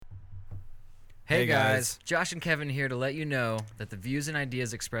Hey guys, Josh and Kevin here to let you know that the views and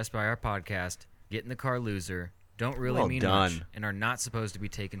ideas expressed by our podcast, Get in the Car Loser, don't really mean much and are not supposed to be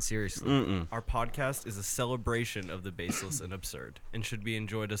taken seriously. Our podcast is a celebration of the baseless and absurd and should be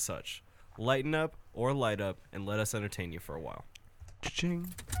enjoyed as such. Lighten up or light up and let us entertain you for a while.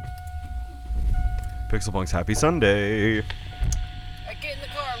 Cha-ching. Pixelpunks, happy Sunday. Get in the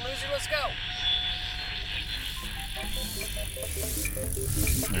car, loser, let's go!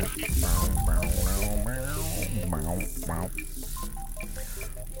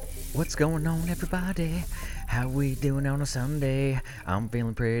 What's going on, everybody? How we doing on a Sunday? I'm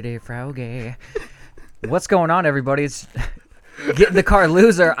feeling pretty froggy. What's going on, everybody? It's Get in the Car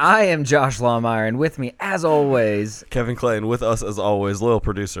Loser. I am Josh Lawmeyer, and with me, as always, Kevin Clay, and with us, as always, loyal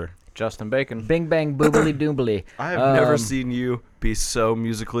producer Justin Bacon. Bing Bang Boobily Doombly. I have never seen you be so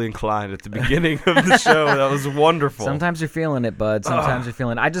musically inclined at the beginning of the show. That was wonderful. Sometimes you're feeling it, bud. Sometimes you're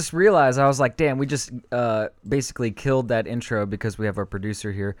feeling it. I just realized, I was like, damn, we just basically killed that intro because we have our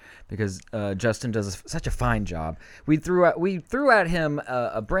producer here, because Justin does such a fine job. We threw at him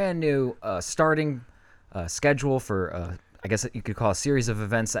a brand new starting schedule for, I guess you could call a series of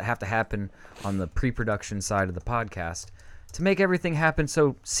events that have to happen on the pre-production side of the podcast to make everything happen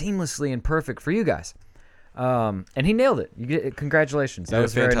so seamlessly and perfect for you guys. And he nailed it. Congratulations. That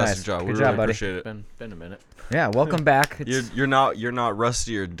was very nice. Job. Good We job, really buddy. appreciate it. Been a minute. Yeah, welcome back. You're not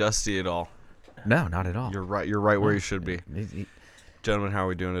rusty or dusty at all. No, not at all. You're right where you should be. Gentlemen, how are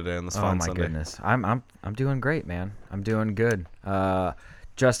we doing today on this fine Sunday? Oh my goodness. I'm doing great, man. I'm doing good.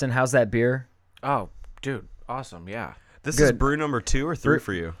 Justin, how's that beer? Oh, dude, awesome. Yeah. This Good. is brew number 2 or 3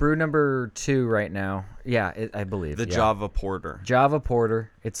 for you? Brew number 2 right now. Yeah, I believe. The yeah. Java Porter. Java Porter.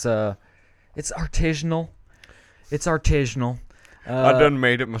 It's artisanal. It's artisanal. I done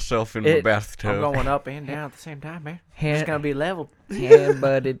made it myself in my bathtub. I'm going up and down at the same time, man. It's going to be leveled.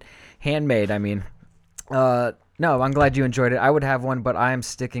 Handmade, I mean. No, I'm glad you enjoyed it. I would have one, but I am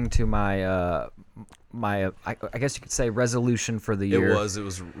sticking to my I guess you could say resolution for the year. It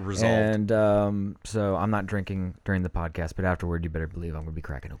was resolved. And so I'm not drinking during the podcast, but afterward, you better believe I'm going to be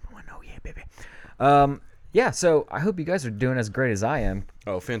cracking open one. Oh, yeah, baby. Yeah, so I hope you guys are doing as great as I am.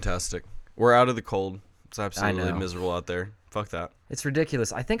 Oh, fantastic. We're out of the cold. It's absolutely know. miserable out there. Fuck that. It's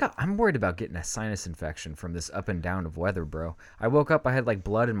ridiculous. I think I'm worried about getting a sinus infection from this up and down of weather, bro. I woke up, I had like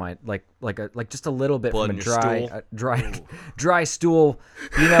blood in my like just a little bit Blood from in your a stool? dry stool.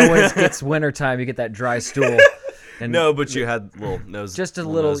 You know, when it gets wintertime, you get that dry stool. And No, but you had little nose. just a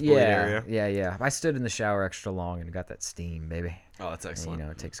little, nosebleed yeah, area. yeah. I stood in the shower extra long and got that steam, baby. Oh, that's And, excellent.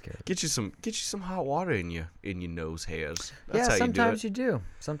 it takes care of it. Get you some hot water in your nose hairs. That's Yeah, how sometimes you do it. you do.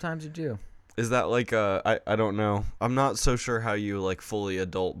 Sometimes you do. Is that like I don't know. I'm not so sure how you like fully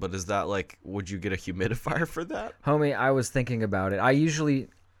adult, but is that like would you get a humidifier for that? Homie, I was thinking about it. I usually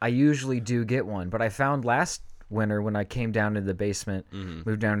do get one, but I found last winter when I came down to the basement,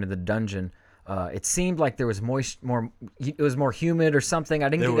 moved down to the dungeon, it seemed like there was it was more humid or something. I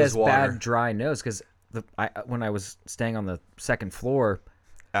didn't There get was as water. bad dry nose because when I was staying on the second floor,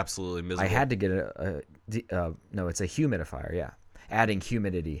 Absolutely miserable. I had to get no, it's a humidifier, yeah. Adding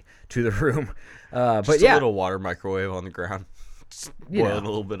humidity to the room. But Just yeah, a little water microwave on the ground. Just You boil know. it a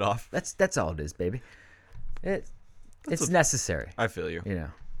little bit off. that's all it is, baby. It's necessary, I feel you. you know.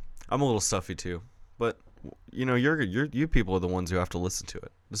 I'm a little stuffy too, but you know, you people are the ones who have to listen to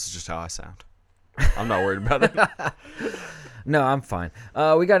it. This is just how I sound. I'm not worried about it. No, I'm fine.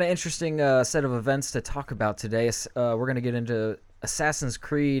 We got an interesting set of events to talk about today. We're going to get into Assassin's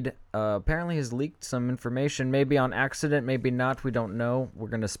Creed. Apparently has leaked some information, maybe on accident, maybe not. We don't know. We're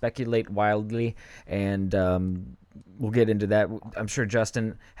going to speculate wildly, and we'll get into that. I'm sure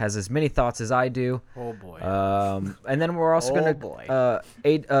Justin has as many thoughts as I do. Oh, boy. And then we're also going to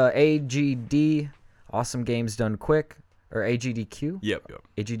AGD, Awesome Games Done Quick, or AGDQ? Yep.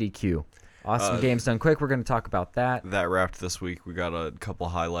 AGDQ. Awesome Games Done Quick. We're going to talk about that. That wrapped this week. We got a couple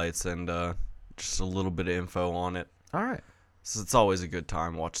highlights and just a little bit of info on it. All right. So it's always a good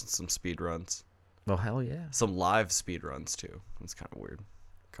time watching some speed runs. Well, hell yeah. Some live speed runs too. It's kind of weird.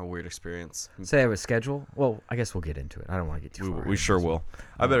 Kind of weird experience. Say I have a schedule. Well, I guess we'll get into it. I don't want to get too far. We sure will.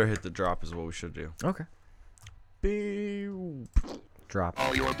 I better hit the drop is what we should do. Okay. Beep. Drop.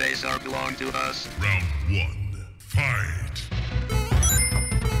 All your days are belong to us. Round one, fight.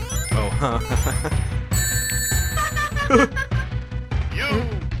 You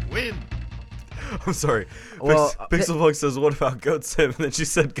win. I'm sorry. Well, Pixelpunk says, what about Goat Sim? And then she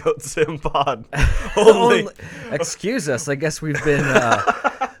said Goat Sim Pod. Only. Excuse us. I guess we've been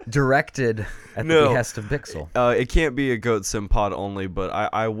directed at the No. behest of Pixel. It can't be a Goat Sim Pod only, but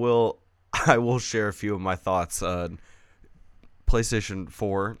I will share a few of my thoughts PlayStation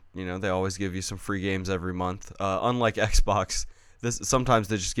 4, you know, they always give you some free games every month. Unlike Xbox, sometimes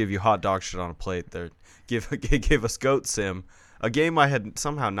they just give you hot dog shit on a plate. They give us Goat Sim, a game I had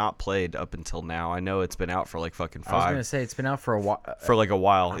somehow not played up until now. I know it's been out for like fucking I was 5 gonna say it's been out for a while. for like a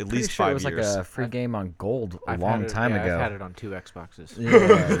while, at Pretty least sure 5 it was years. like a free game on Gold a I've long had it, time yeah, ago. I've had it on 2 Xboxes.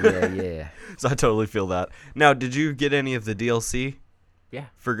 Yeah. So I totally feel that. Now, did you get any of the DLC Yeah.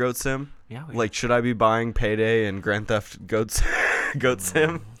 for Goat Sim? Yeah. Like, should I be buying Payday and Grand Theft Goat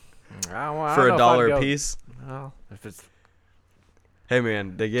Sim for $1 a piece? Well, if it's Hey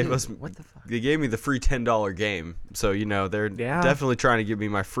man, they gave us. What the fuck? They gave me the free $10 game, so you know they're Yeah. definitely trying to give me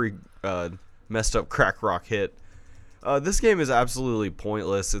my free messed up crack rock hit. This game is absolutely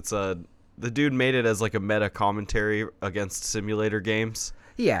pointless. It's the dude made it as like a meta commentary against simulator games.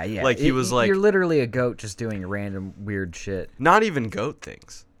 Yeah. Like, he was like- you're literally a goat just doing random weird shit. Not even goat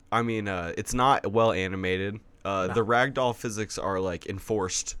things. I mean, it's not well animated. The ragdoll physics are like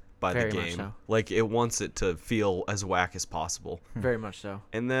enforced by Very the much game. so. Like it wants it to feel as whack as possible. very much so.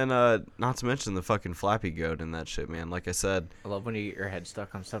 And then, not to mention the fucking Flappy Goat and that shit, man. Like I said, I love when you get your head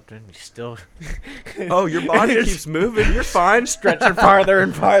stuck on something. You still oh, your body keeps moving. You're fine. stretching farther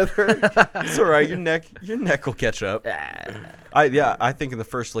and farther. It's all right. Your neck will catch up. I think in the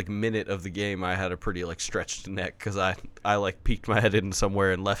first like minute of the game, I had a pretty like stretched neck because I like peeked my head in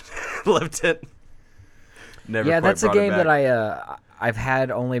somewhere and left it. Never. Yeah, quite that's a brought it game that back. I've had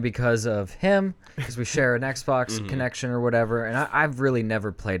only because of him, because we share an Xbox Mm-hmm. connection or whatever, and I've really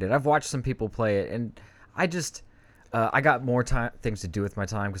never played it. I've watched some people play it, and I just I got more things to do with my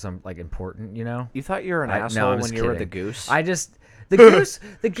time because I'm like important, you know. You thought you were an No, asshole I'm when just you were the kidding. goose. The goose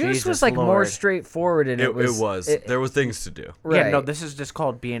was Jesus like more Lord. straightforward, and It was. There were things to do. right. Yeah, no, this is just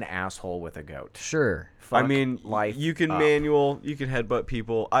called being an asshole with a goat. Sure. I Fuck mean, life you can up. you can headbutt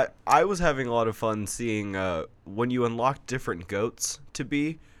people. I was having a lot of fun seeing when you unlock different goats to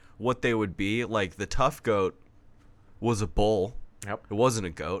be what they would be. Like the tough goat was a bull. Yep. It wasn't a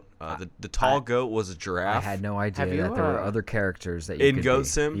goat. The tall goat was a giraffe. I had no idea Have you, that there were other characters that you in could Goat be.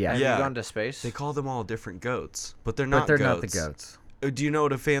 Sim? Yeah, Have Yeah. you gone to space? They call them all different goats, but they're but not. they're goats. not the goats. Do you know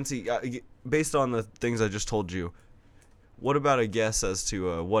what a fancy? Based on the things I just told you, what about a guess as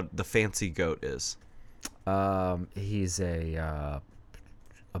to what the fancy goat is? He's a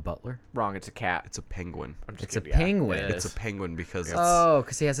butler. Wrong. It's a cat. It's a penguin. I'm just It's a kidding. Yeah, penguin. it It's a is. penguin because it's Oh,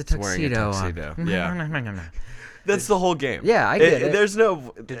 because he has a wearing a tuxedo, tuxedo. on. Yeah. That's the whole game. Yeah, I get it. There's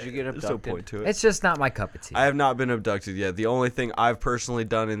no. Did you get There's no abducted? point to it. It's just not my cup of tea. I have not been abducted yet. The only thing I've personally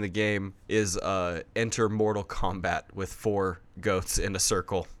done in the game is enter Mortal Kombat with 4 goats in a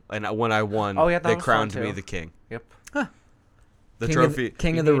circle, and when I won, Oh, yeah, that they was fun, crowned me too. the king. Yep. The King trophy.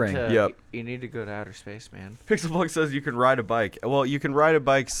 King You of the need Ring. to- Yep. You need to go to outer space, man. Pixelpunk says you can ride a bike. Well, you can ride a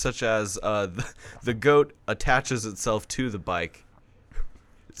bike such as the goat attaches itself to the bike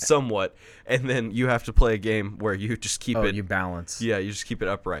somewhat, and then you have to play a game where you just keep Oh, it. you balance. Yeah, you just keep it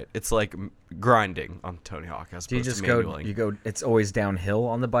upright. It's like grinding on Tony Hawk as Do you opposed just to go? manualing. You go. It's always downhill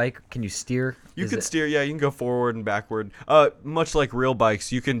on the bike. Can you steer? You Is can it- steer, yeah. You can go forward and backward. Much like real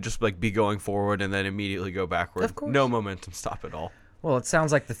bikes, you can just like be going forward and then immediately go backward. Of course. No momentum stop at all. Well, it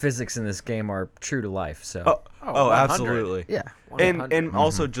sounds like the physics in this game are true to life. So Oh, 100. absolutely. yeah. And 100.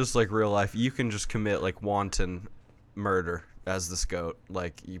 also just like real life, you can just commit like wanton murder as this goat.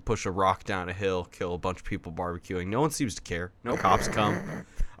 Like you push a rock down a hill, kill a bunch of people barbecuing. No one seems to care. No cops come.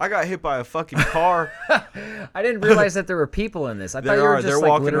 I got hit by a fucking car. I didn't realize that there were people in this. I thought There you were are. just They're like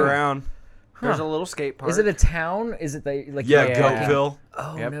walking literally- around. There's a little skate park. Is it a town? Is it like Yeah, you're Yeah. walking- Goatville.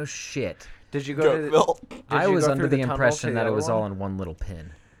 Oh Yep. no shit! Did you go to? Goatville. I you was go under through the tunnel to impression the that it other was one? all in one little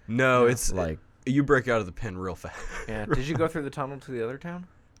pin. No, it's like- you break out of the pen real fast. Yeah. Did you go through the tunnel to the other town?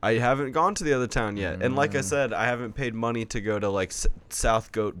 I haven't gone to the other town yet, and like I said, I haven't paid money to go to like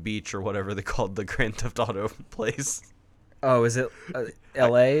South Goat Beach or whatever they called the Grand Theft Auto place. Oh, is it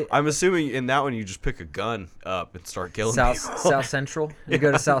L.A. I'm assuming in that one you just pick a gun up and start killing South people. South Central? You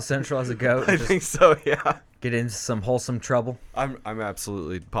go to South Central as a goat. I And just think so. Yeah, get into some wholesome trouble. I'm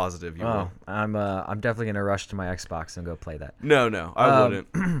absolutely positive you Oh, will. I'm definitely gonna rush to my Xbox and go play that. No, I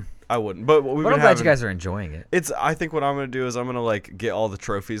wouldn't. I wouldn't. But we've But been I'm glad having, you guys are enjoying it. It's. I think what I'm gonna do is I'm gonna like get all the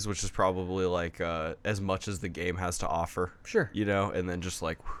trophies, which is probably like as much as the game has to offer. Sure. You know, and then just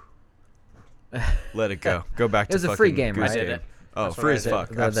like let it go. Go back to It was a free fucking game, Goose right? Game. I did it. Oh, That's what free I as did. fuck.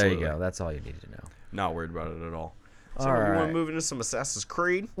 There you Absolutely. go. That's all you need to know. Not worried about it at all. So All you want right. to move into some Assassin's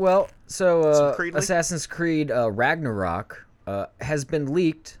Creed? Well, so Some Creed leak? Assassin's Creed Ragnarok has been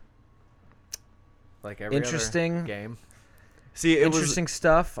leaked. Like every Interesting. other game. See, it Interesting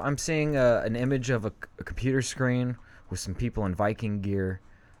stuff. I'm seeing an image of a computer screen with some people in Viking gear,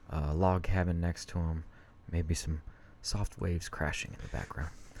 a log cabin next to them, maybe some Soft waves crashing in the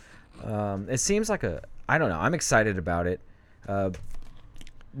background. It seems like I don't know. I'm excited about it.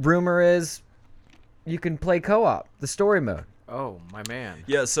 Rumor is you can play co-op, the story mode. Oh, my man.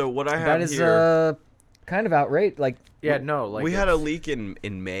 Yeah. So what I have That is here, kind of outrageous. Like, Yeah, no, like we had a it's- leak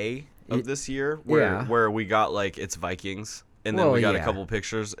in May of Y- this year yeah. where we got like it's Vikings, and then Well, we got yeah. a couple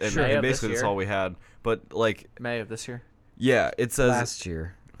pictures, and, Sure. May and of this basically that's year. all we had. But like, May of this year. yeah, it says last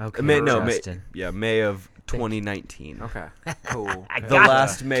year. Okay, May Justin. May of 2019. Okay, cool. The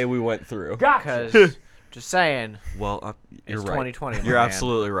last May we went through. Because just saying, Well, you're it's right. 2020. my You're man.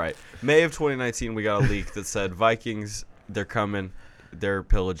 absolutely right. May of 2019, we got a leak that said Vikings, they're coming, they're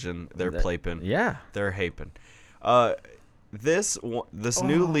pillaging, they're plaping, Yeah. they're haping. This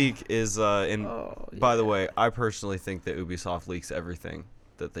new leak is by the way, I personally think that Ubisoft leaks everything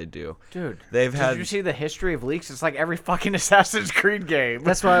that they do. Dude, They've did had you see the history of leaks? It's like every fucking Assassin's Creed game.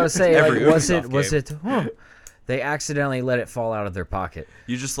 That's why I was saying, Every like, was Ubisoft it? They accidentally let it fall out of their pocket.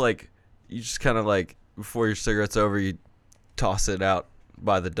 you just kind of like before your cigarette's over, you toss it out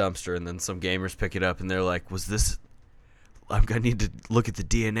by the dumpster, and then some gamers pick it up and they're like, "Was this? I'm gonna need to look at the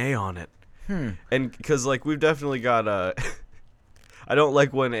DNA on it." And because like we've definitely got I don't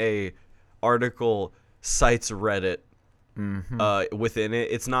like when a article cites Reddit within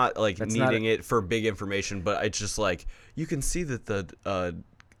it. It's not like That's not needing it for big information, but it's just like you can see that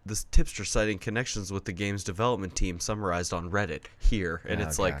this tipster citing connections with the game's development team summarized on Reddit here, and Oh,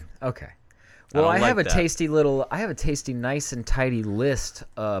 it's like, God. Okay. I Well, don't I have like a that. I have a tasty, nice and tidy list,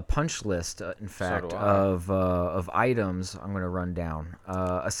 punch list, in fact, do I. of items I'm going to run down.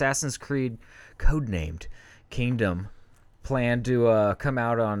 Assassin's Creed, codenamed Kingdom, planned to come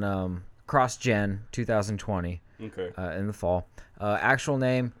out on cross-gen 2020 okay, in the fall. Actual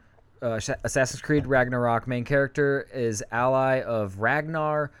name, Assassin's Creed Ragnarok. Main character is ally of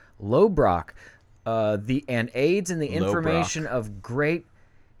Ragnar Lodbrok, and aids in the information of great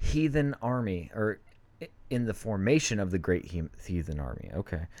heathen army, or in the formation of the great heathen army.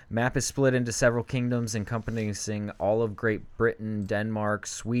 Okay. Map is split into several kingdoms encompassing all of Great Britain, Denmark,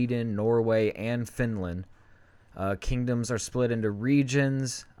 Sweden, Norway, and Finland. Kingdoms are split into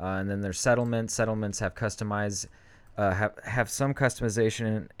regions, and then there's settlements. Settlements have have some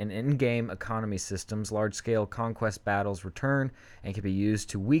customization in in-game economy systems. Large-scale conquest battles return and can be used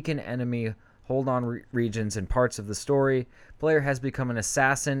to weaken enemy hold on regions and parts of the story. Player has become an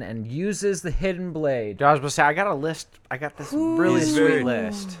assassin and uses the hidden blade. Dude, I was about to say, I got a list. I got this really He's sweet very-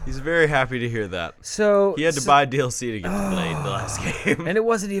 list. he's very happy to hear that. So He had to buy DLC to get the blade the last game. and it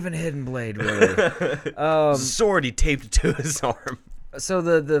wasn't even hidden blade, really. Sword he taped to his arm. So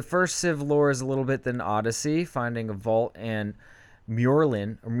the first Civ lore is a little bit than Odyssey, finding a vault and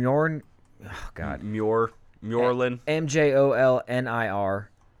Mjolnir. Oh God. Mjolnir. MJOLNIR.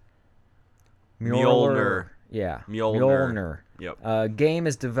 Mjolnir. Yeah. Mjolnir. Yep. Game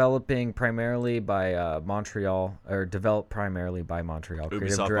is developing primarily by Montreal, or developed primarily by Montreal. Creative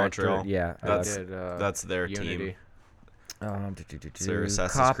Ubisoft director, Montreal. Yeah. That's their Unity. team. It's their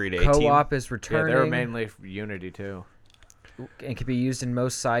Assassin's Creed A team? Co-op is Yeah, returning. they were mainly Unity too. and can be used in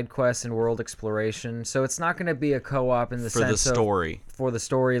most side quests and world exploration. So it's not going to be a co-op in the For the sense of story. for the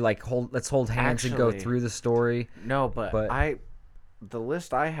story. Like let's hold hands and go Actually- through the story. No, but But- the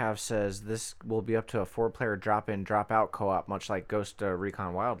list I have says this will be up to a 4-player drop-in, drop-out co-op, much like Ghost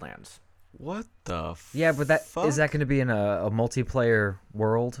Recon Wildlands. What the Yeah, but that fuck? is that going to be in a multiplayer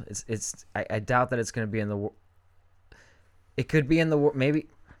world? I doubt that it's going to be in the. It could be in the maybe.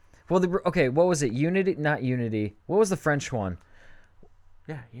 Well, okay. What was it? Unity? Not Unity. What was the French one?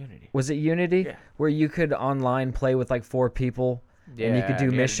 Yeah, Unity. Was it Unity? Yeah. Where you could online play with like 4 people, and you could Yeah, do and you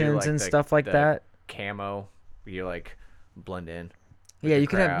had to missions like, and the- stuff like the that. Camo, where you like blend in. Yeah, the you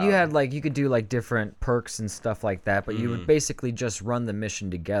could have you crowd. had like you could do like different perks and stuff like that, but you Mm-hmm. would basically just run the mission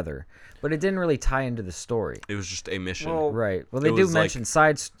together. But it didn't really tie into the story. It was just a mission. Well, Right. Well, they It do was like- mention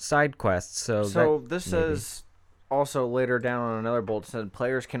side quests, so This maybe. says also later down on another bullet said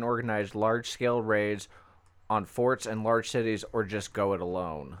players can organize large-scale raids on forts and large cities, or just go it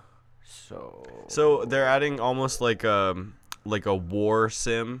alone. So they're adding almost like a war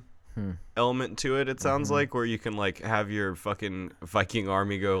sim element to it. It sounds like where you can like have your fucking Viking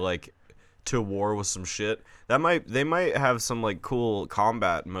army go like to war with some shit. They might have some like cool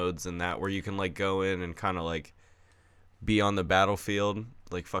combat modes in that where you can like go in and kind of like be on the battlefield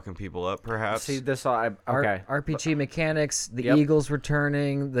like fucking people up perhaps. See this okay. RPG mechanics, the Yep. Eagle's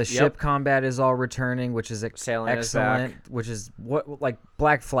returning, the ship combat is all returning, which is Sailing is back. excellent, which is what like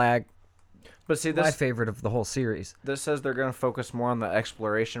Black Flag, But see my this favorite of the whole series. this says they're going to focus more on the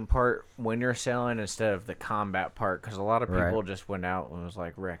exploration part when you're sailing instead of the combat part, because a lot of people Right. just went out and was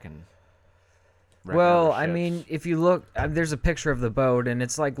like wrecking. Well, other I mean, ships. if you look, there's a picture of the boat, and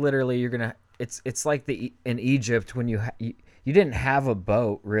it's like literally you're gonna. It's like in Egypt when you didn't have a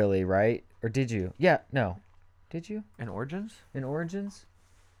boat really, right? Or did you? Yeah, no, did you in Origins. in Origins?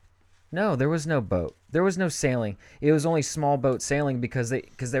 No, there was no boat. There was no sailing. It was only small boat sailing because they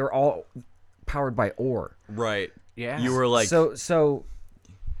were all powered by oar. Right. Yeah. You were like So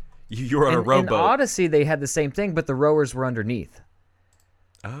you were on a in rowboat. Odyssey they had the same thing, but the rowers were underneath.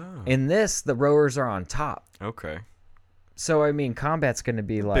 Oh. In this, the rowers are on top. Okay. So I mean, combat's going to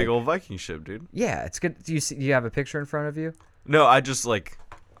be like Big old Viking ship, dude. yeah, it's good. Do you have a picture in front of you? No, I just like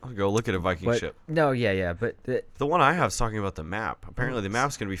I'll go look at a Viking But ship. no, yeah, but The one I have is talking about the map. Apparently, the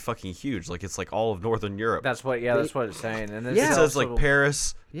map's gonna be fucking huge. Like it's like all of Northern Europe. That's what. Yeah, that's what it's saying. And Yeah. It says like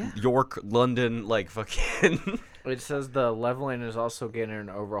Paris, Yeah. York, London, like fucking. It says the leveling is also getting an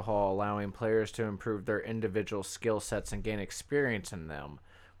overhaul, allowing players to improve their individual skill sets and gain experience in them,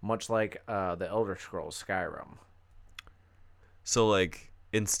 much like the Elder Scrolls Skyrim. So like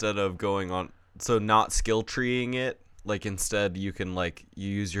instead of going on, so not skill treeing it. Like instead, you can like you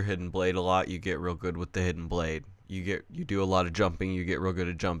use your hidden blade a lot. You get real good with the hidden blade. You do a lot of jumping. You get real good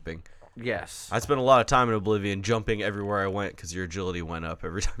at jumping. Yes. I spent a lot of time in Oblivion jumping everywhere I went because your agility went up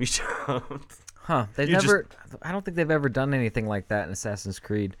every time you jumped. Huh? They've You just- never. I don't think they've ever done anything like that in Assassin's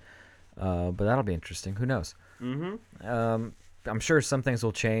Creed. But that'll be interesting. Who knows? Mm-hmm. I'm sure some things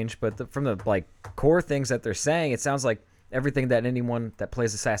will change, but from the like core things that they're saying, it sounds like everything that anyone that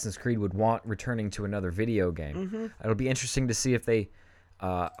plays Assassin's Creed would want returning to another video game. Mm-hmm. It'll be interesting to see if they.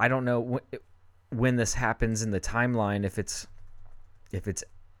 I don't know when this happens in the timeline. If it's,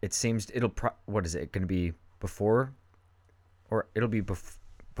 it seems what is it going to be before, or it'll be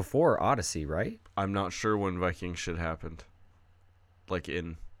before Odyssey, right? I'm not sure when Viking shit happened. Like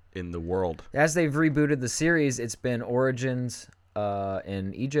in the world. As they've rebooted the series, it's been Origins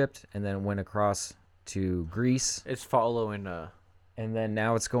in Egypt, and then went across to Greece, It's following. and then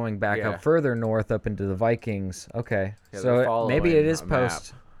now it's going back Yeah. up further north, up into the Vikings. Okay, Yeah, so they're maybe it following is a map.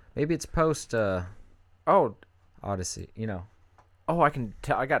 post. Maybe it's post Oh, Odyssey. You know. I can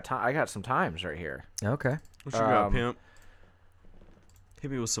tell. I got some times right here. Okay. What you got, Um, pimp? Hit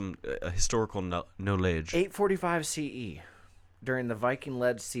me with some historical knowledge. 845 CE, during the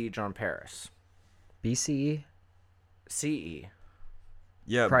Viking-led siege on Paris. BCE. CE.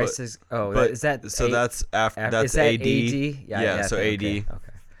 Yeah, Christ is. Oh, but is that so? That's after. That's is that AD. Yeah, so okay, AD.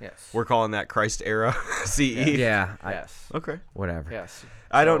 Okay. Yes. We're calling that Christ era CE. Yeah. Yes. Okay. Whatever. Yes.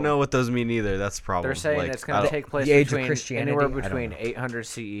 I don't So, know what those mean either. That's the problem. They're saying Like, it's I going to don't- take place the age of between Christianity? anywhere I don't between know. 800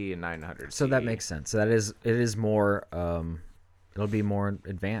 CE and 900 So that CE. makes sense. So that is. It is more. It'll be more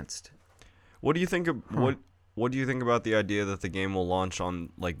advanced. What do you think of What do you think about the idea that the game will launch on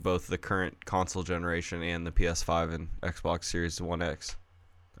like both the current console generation and the PS5 and Xbox Series One X?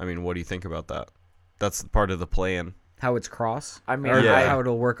 I mean, what do you think about that? That's part of the plan. How it's cross. I mean, or Yeah. how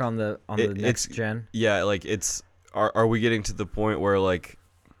it'll work on the It's- next gen. Yeah, like it's. Are we getting to the point where like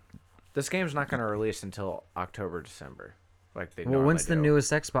This game's not going to release until October, December. Like they Well, normally when's the do.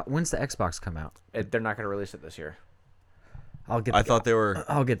 newest Xbox? When's the Xbox come out? They're not going to release it this year. I'll get. I thought they were?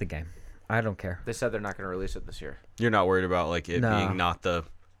 I'll get the game. I don't care. They said they're not going to release it this year. You're not worried about like it No. being not the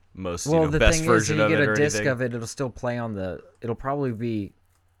most Well, the best thing is, version you of get it a or disc anything. of it. It'll still play on the. It'll probably be.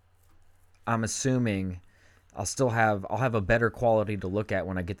 I'm assuming, I'll have a better quality to look at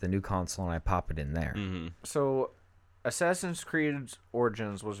when I get the new console and I pop it in there. Mm-hmm. So, Assassin's Creed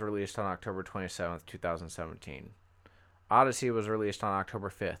Origins was released on October 27th, 2017. Odyssey was released on October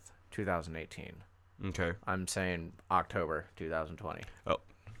 5th, 2018. Okay. I'm saying October 2020. Oh,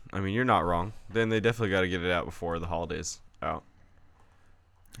 I mean, you're not wrong. Then they definitely got to get it out before the holidays out.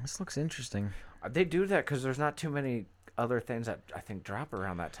 This looks interesting. They do that because there's not too many other things that I think drop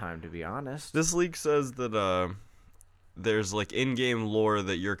around that time, to be honest. This leak says that there's like in-game lore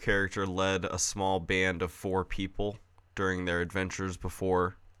that your character led a small band of 4 people during their adventures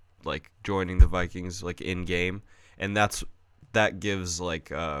before like joining the Vikings like in-game, and that gives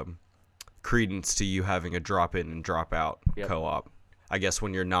like credence to you having a drop in and drop out Yep. co-op. I guess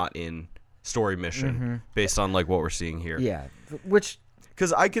when you're not in story mission based on like what we're seeing here. Yeah, which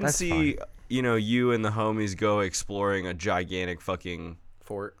Because I can That's see, you and the homies go exploring a gigantic fucking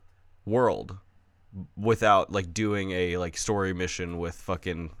Fort. world without like doing a like story mission with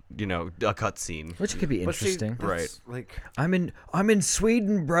fucking a cutscene. which could be But see, interesting. that's, Like, I'm in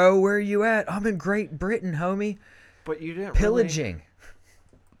Sweden, bro. Where are you at? I'm in Great Britain, homie. but you didn't Pillaging. Really,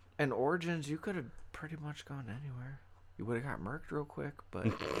 in Origins, you could have pretty much gone anywhere. You would have got murked real quick, but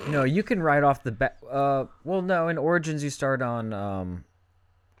No, you can write off the back. Well, no. In Origins, you start on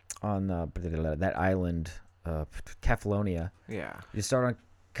that island, Kefalonia. yeah. You start on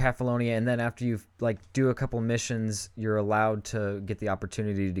Catalonia, and then after you like do a couple missions, you're allowed to get the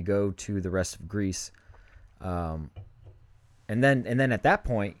opportunity to go to the rest of Greece. And then at that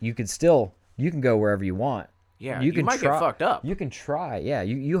point, you can go wherever you want. Yeah, you might get fucked up. You can try. Yeah,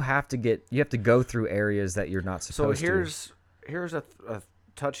 you have to go through areas that you're not supposed to. So here's a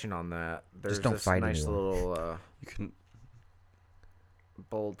touching on that. There's don't this fight nice anyone. little You can.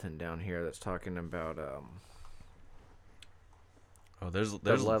 bulletin down here that's talking about Oh, there's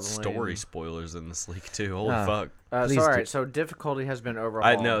leveling. story spoilers in this league too. Holy Oh. fuck! Please so all do- right, so difficulty has been I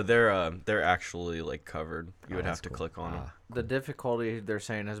overhauled. know they're actually like covered. You would that's have to cool. click on them. The difficulty they're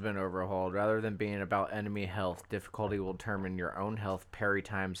saying has been overhauled. Rather than being about enemy health, difficulty will determine your own health, parry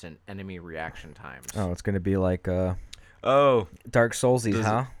times, and enemy reaction times. Oh, it's gonna be like Oh, Dark Soulsy, does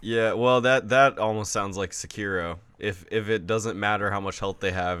huh? yeah. Well, that almost sounds like Sekiro. If it doesn't matter how much health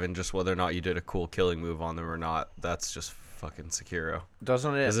they have and just whether or not you did a cool killing move on them or not, that's just fucking Sekiro.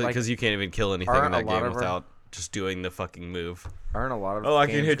 Doesn't it? Because you can't even kill anything in aren't a that lot game of our- without just doing the fucking move. aren't a lot of Oh, I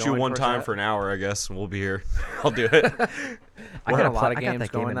can games hit you going one towards time that? for an hour, I guess, and we'll be here. I'll do it. I Aren't got a lot of I got games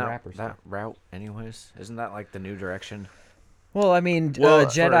that game going in that, wrappers. that route, anyways. Isn't that like the new direction? Well, I mean, Well,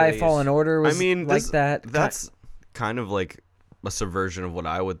 Jedi these- Fallen Order was I mean, like this- that. That's kind of like a subversion of what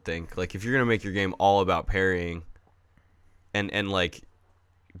I would think. Like, if you're gonna make your game all about parrying, and like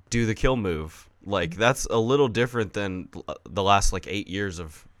do the kill move, like that's a little different than the last like 8 years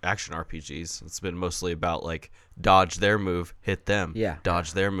of action RPGs. It's been mostly about like dodge their move, hit them. Yeah.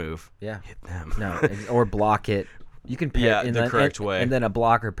 Dodge their move, Yeah. hit them. No, or block it. You can parry Yeah, the correct way. and then a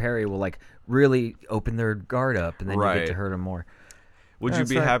block or parry will like really open their guard up, and then you get to Right. hurt them more. Would Yeah, you it's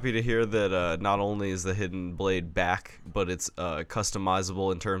be not- happy to hear that not only is the hidden blade back, but it's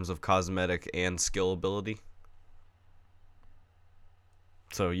customizable in terms of cosmetic and skill ability?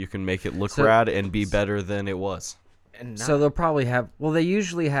 So you can make it look So- rad and be better than it was. And So they'll probably have. Well, they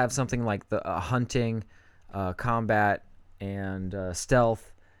usually have something like the hunting, combat, and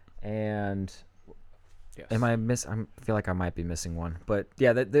stealth, and yes. am I miss? I feel like I might be missing one, but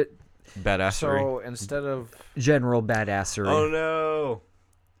yeah, the Badassery. So instead of general badassery. Oh no!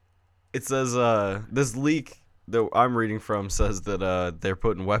 It says this leak that I'm reading from says that they're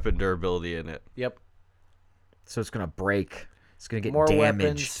putting weapon durability in it. yep, So it's gonna break. It's gonna get more damaged.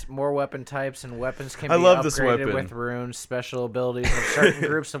 weapons, more weapon types, and weapons can I be love this upgraded weapon. with runes, special abilities, and certain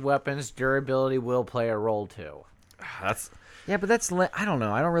groups of weapons. Durability will play a role too. That's Yeah, but that's I don't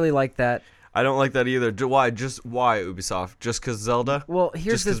know. I don't really like that. I don't like that either. Why? Just why Ubisoft? Just because Zelda? Well,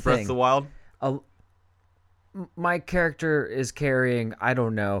 here's Just the because Breath thing. of the Wild? My character is carrying, I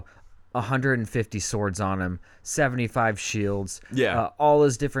don't know, 150 swords on him, 75 shields, Yeah. all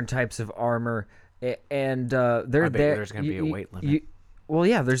his different types of armor, and they're I bet there. there's gonna be a weight limit. Well,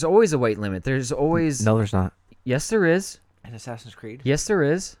 yeah, there's always a weight limit. There's always there's not. Yes, there is. In Assassin's Creed, Yes, there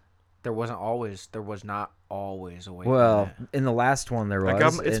is. there was not always a weight Well, limit. in the last one there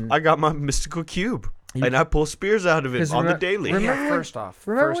was. I got my mystical cube, and I pull spears out of it 'Cause on the remem- daily. remember Yeah, when- first off,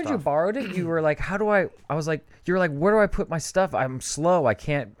 Remember when you borrowed it? You were like, "How do I?" I was like, "You were like, where do I put my stuff? I'm slow. I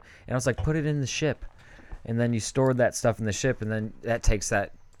can't." And I was like, "Put it in the ship." And then you stored that stuff in the ship, and then that takes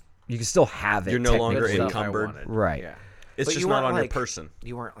that. You can still have it. You're no longer technically. Stuff I encumbered. wanted. Right. Yeah. It's But just you not weren't on your like- person.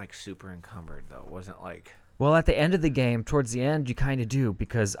 You weren't like super encumbered though. It wasn't like Well, at the end of the game, towards the end, you kind of do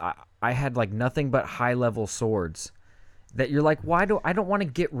because I had like nothing but high level swords. That you're like, why do I don't want to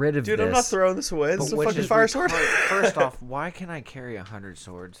get rid of Dude, this? I'm not throwing this away. This is a which fucking is fire sword. First off, why can I carry 100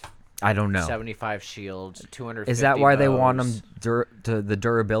 swords, I don't know. 75 shields, 250 Is that why they want bows? them to the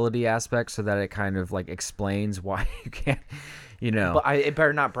durability aspect so that it kind of like explains why you can't, you know? But it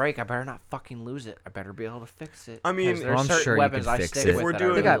better not break. I better not fucking lose it. I better be able to fix it. I mean- 'Cause Well, there's I'm certain sure you weapons can I fix stick it. If with we're that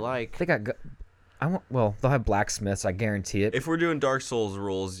doing- I they really got like. they got. Well, they'll have blacksmiths. I guarantee it. If we're doing Dark Souls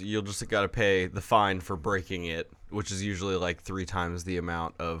rules, you'll just got to pay the fine for breaking it, which is usually like 3 times the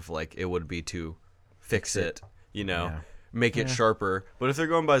amount of like it would be to fix it. You know, Yeah. make it sharper. But if they're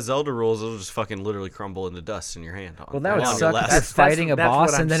going by Zelda rules, it'll just fucking literally crumble into dust in your hand. Well, that would on your suck. last- If you're fighting a that's boss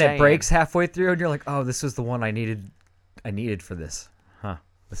what I'm and then saying. it breaks halfway through, and you're like, "Oh, this was the one I needed for this." Huh?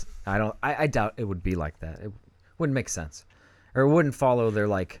 I doubt it would be like that. It wouldn't make sense, or it wouldn't follow their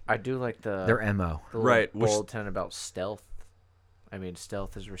like I do like the their mo. the little Right, which- bulletin about stealth. I mean,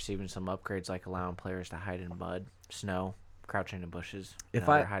 stealth is receiving some upgrades like allowing players to hide in mud, snow, crouching in bushes, and If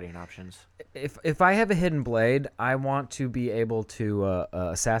other I- hiding options. If I have a hidden blade, I want to be able to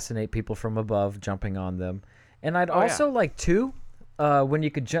assassinate people from above, jumping on them, and I'd Oh, yeah. also like to. When you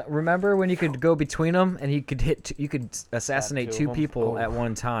could remember when you could go between them and you could you could assassinate two two of 'em? people Oh. at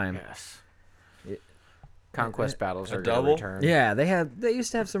one time. Yes. Conquest battles a are double? going to return. Yeah, they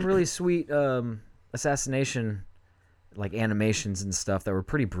used to have some really sweet assassination like animations and stuff that were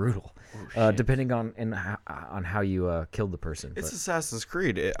pretty brutal, depending on how you killed the person. It's But- Assassin's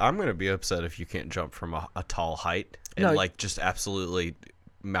Creed. I'm gonna be upset if you can't jump from a tall height and No, like just absolutely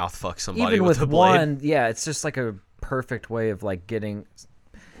mouth fuck somebody even with with a blade. one, yeah, it's just like a perfect way of like getting.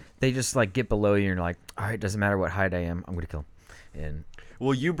 They just like get below you and you're like, all right, doesn't matter what height I am, I'm gonna kill him. And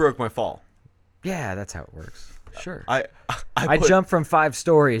Well, you broke my fall. yeah, that's how it works. Sure. I I put- jumped from 5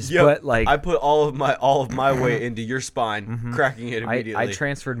 stories, Yep, but like I put all of my weight into your spine, cracking it immediately. I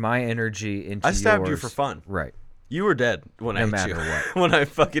transferred my energy into I stabbed you yours. for fun. Right. You were dead when I No hit matter you. what. When I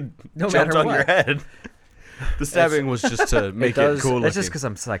fucking No jumped matter on your what. head. The stabbing was just to make it, does- cool. That's just because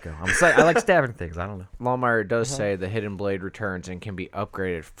I'm psycho. I like stabbing things. I don't know. Longmire does say the hidden blade returns and can be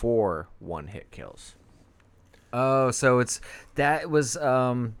upgraded for one-hit kills. Oh, so that was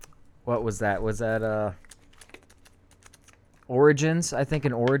what was that? Was that Origins? I think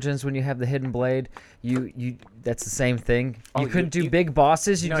in Origins when you have the hidden blade, you that's the same thing. You Oh, couldn't do you- big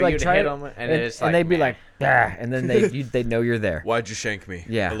bosses. You'd No, like you'd try hit to, 'em and it's like, they'd be meh. like, ah, and then they know you're there. Why'd you shank me?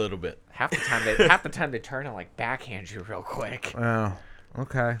 Yeah. A little bit. Half the time they turn and like backhand you real quick. Oh,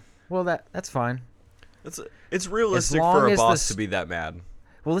 okay. Well, that's fine. It's realistic long for a as the boss s- to be that mad.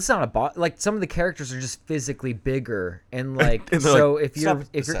 Well, it's not a bot. Like some of the characters are just physically bigger, and like And they're so like, if you're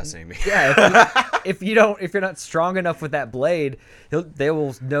 "Stop assassinating me." yeah, if you're not strong enough with that blade, they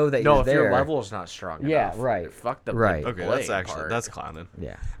will know that No, you're if there. your level is not strong Yeah, enough. right. Fuck the Right. big Okay, blade that's actually part. that's clowning.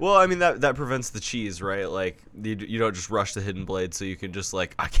 Yeah. Well, I mean that prevents the cheese, right? Like you don't just rush the hidden blade, so you can just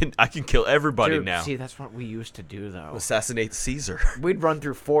like I can kill everybody Dude, now. see, that's what we used to do though. Assassinate Caesar. We'd run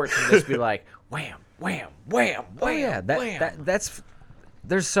through forts and just be like, wham, wham, wham, wham, Oh yeah, wham. that's.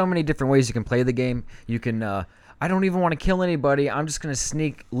 There's so many different ways you can play the game. You can. I don't even want to kill anybody. I'm just gonna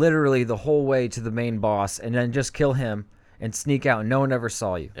sneak literally the whole way to the main boss and then just kill him and sneak out, and no one ever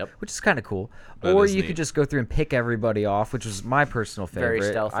saw you. Yep. Which is kind of cool. That Or is you neat. could just go through and pick everybody off, which was my personal favorite.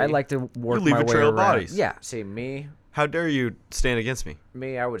 Very stealthy. I like to work leave my a way trail of around. bodies. Yeah. See, me, How dare you stand against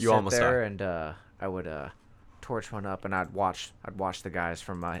me? I would You sit almost there died. and I would torch one up and I'd watch the guys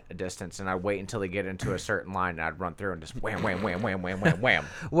from a distance and I'd wait until they get into a certain line and I'd run through and just wham, wham, wham, wham, wham, wham, wham.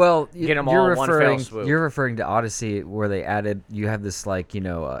 Well, Get 'em you're all in one fell referring. swoop. You're referring to Odyssey, where they added. You have this like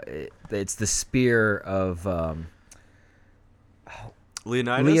it's the spear of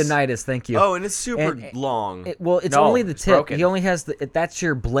Leonidas. Leonidas. Thank you. Oh, and it's super And- long. Well, it's No, only the it's tip. broken. He only has the. That's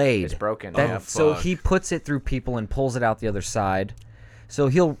your blade. It's broken. That- Yeah. so fuck. he puts it through people and pulls it out the other side. So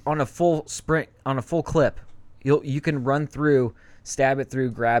he'll on a full sprint on a full clip. You can run through, stab it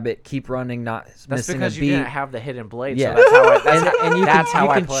through, grab it, keep running, not That's missing because a you beat. didn't have the hidden blade. Yeah. So that's how I, that's and, how, and you that's can how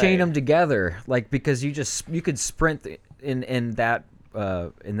you I can play. chain them together, like because you could sprint in that.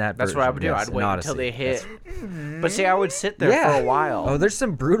 That's what I would do. version, yes, I'd in wait Odyssey. until they hit. But see, I would sit there Yeah. for a while. Oh, there's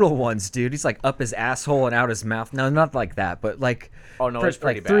some brutal ones, dude. He's like up his asshole and out his mouth. No, not like that, but like Oh, no, it's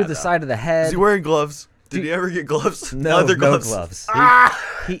pretty like through bad, the though. side of the head. Is he wearing gloves? Did Dude, he ever get gloves? No, Leather no gloves. gloves.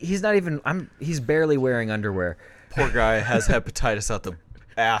 He's not even. He's barely wearing underwear. Poor guy has hepatitis out the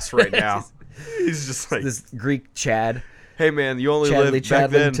ass right now. He's just like, This Greek Chad. hey man, you only Chadley lived back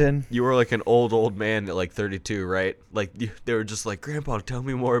then. Chadlington. You were like an old man at like 32, right? Like they were just like, Grandpa, tell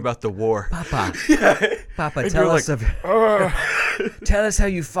me more about the war. Papa, Papa, And tell you're us like, tell us how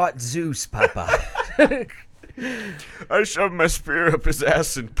you fought Zeus, Papa. I shoved my spear up his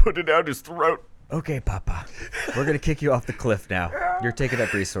ass and put it out his throat. Okay, Papa, we're gonna kick you off the cliff now. You're taking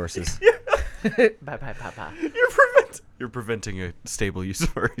up resources. Bye, bye, papa. You're preventing a stable use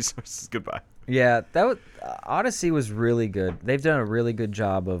of our resources. Goodbye. Yeah, that was, Odyssey was really good. They've done a really good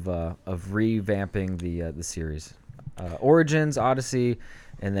job of revamping the series. Origins, Odyssey,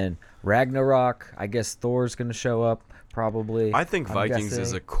 and then Ragnarok. I guess Thor's gonna show up probably. I think I'm Vikings is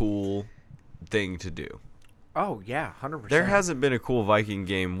guessing. a cool thing to do. Oh yeah, 100%. There hasn't been a cool Viking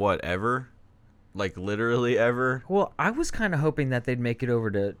game, whatever. Like literally ever. Well, I was kind of hoping that they'd make it over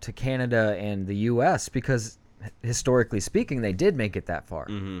to Canada and the U.S. because historically speaking, they did make it that far.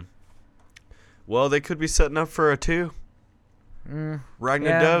 Mm-hmm. Well, they could be setting up for a 2.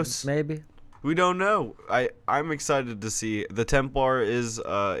 Ragnados. maybe. We don't know. I'm excited to see. The Templar is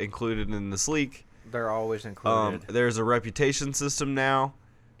included in this leak. They're always included. There's a reputation system now.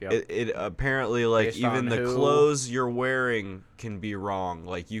 Yep. It apparently like Based even on the who- clothes you're wearing can be wrong.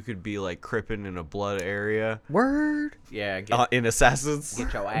 Like you could be like crippin' in a blood area Word. Yeah, get in Assassins. your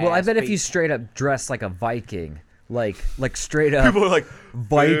ass Well, I bet if you beat. straight up dress like a Viking, like straight up People are like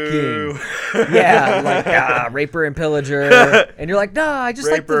Viking, "Boo." yeah, like raper and pillager, and you're like, nah, I just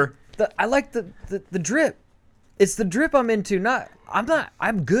Raper. like the drip. It's the drip I'm into.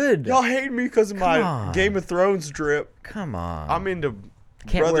 I'm good. Y'all hate me because of my on. Game of Thrones drip. Come on. I'm into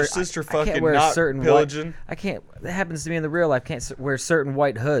Can't Brother, wear, sister, I can't fucking wear not certain pillaging. white. I can't. That happens to me in the real life. Can't wear certain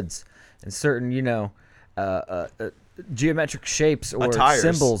white hoods and certain, geometric shapes or Attires.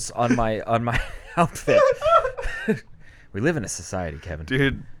 symbols on my outfit. We live in a society, Kevin.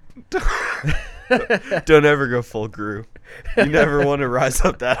 Dude, don't ever go full Gru. You never want to rise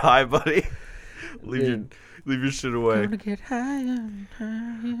up that high, buddy. Leave your shit away. Gonna get higher and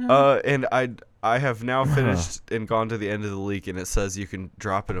higher. And I have now finished and gone to the end of the leak, and it says you can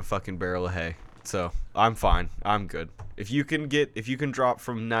drop in a fucking barrel of hay. So I'm fine. I'm good. If you can drop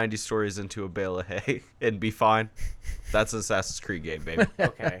from 90 stories into a bale of hay and be fine, that's an Assassin's Creed game, baby.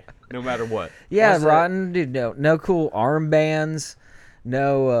 Okay. No matter what. Yeah, Was it- rotten, dude. No cool armbands.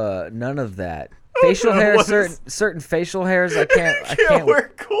 No, none of that. Facial hair, What is- certain facial hairs. I can't.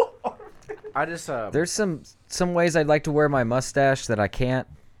 wear cool. I just There's some ways I'd like to wear my mustache that I can't.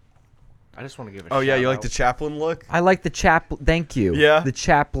 I just want to give a Oh yeah, you like shout the out. Chaplin look? I like the Chaplin. Thank you. Yeah? The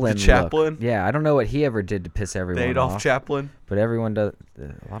Chaplin. The Chaplin? Look. Yeah, I don't know what he ever did to piss everyone Adolf off, Chaplin. but everyone does.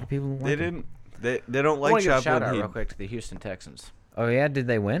 A lot of people. Don't They like him. didn't. They don't I like want to give a shout Chaplin. out He- real quick to the Houston Texans. Oh yeah, did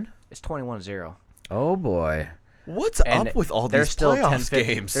they win? It's 21-0. Oh boy, What's And up with all they're these still playoffs 10-50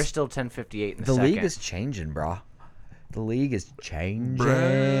 games? They're still 10:58 in the the second. league is changing, brah. The league is changing.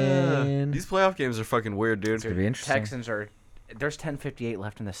 Bruh. These playoff games are fucking weird, dude. gonna be interesting. Texans are. There's 10:58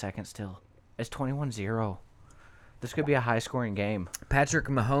 left in the second still. It's 21-0. This could be a high-scoring game. Patrick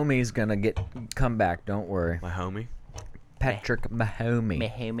Mahomes gonna come back. Don't worry. My homie. Patrick Mahomes.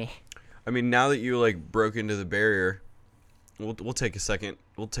 Mahomey. I mean, now that you like broke into the barrier, we'll take a second.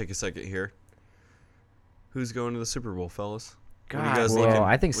 We'll take a second here. Who's going to the Super Bowl, fellas? What are you God, guys Well, thinking?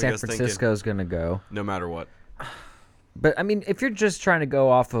 I think What are San you guys thinking? Francisco's gonna go. No matter what. But I mean, if you're just trying to go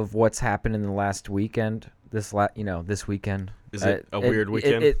off of what's happened in the last weekend, this weekend, Is it a weird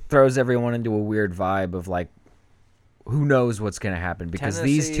weekend? It throws everyone into a weird vibe of like, who knows what's gonna happen because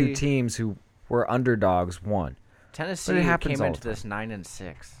these two Tennessee- teams who were underdogs won. Tennessee happens came all into the time. this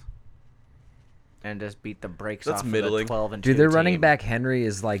 9-6, and just beat the brakes That's off middling. of the 12-2 Dude, their running team. back Henry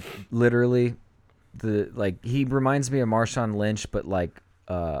is like literally he reminds me of Marshawn Lynch, but like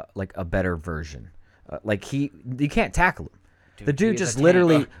a better version. You can't tackle him. The dude he's a just tank.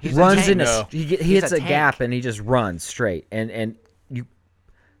 literally He's a runs tank. in No. he He's hits a a gap tank. and he just runs straight and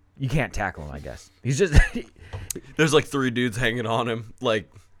you can't tackle him. I guess he's just. There's like 3 dudes hanging on him, like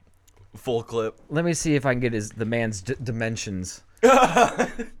full clip. Let me see if I can get the man's dimensions.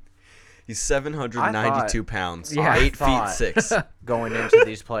 He's 792 pounds. Yeah. 8 feet thought- 6. Going into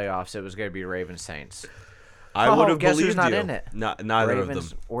these playoffs, it was going to be Ravens Saints. I Oh, would have guess who's believed not you. in it? Neither of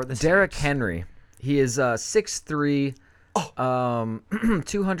Ravens them. or the Derrick Saints. Henry. He is 6'3",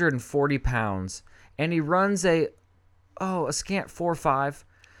 240 pounds, and he runs a scant 4.5.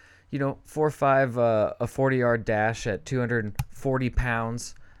 4.5, a 40-yard dash at 240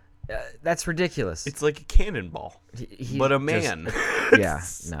 pounds. That's ridiculous. It's like a cannonball, He but a just- man. Yeah,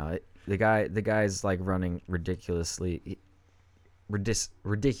 no, the guy's like running ridiculously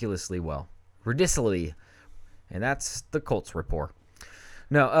well, and that's the Colts rapport.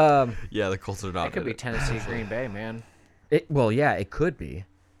 No, Yeah, the Colts are not. It could in be it. Tennessee, Green Bay, man. it could be.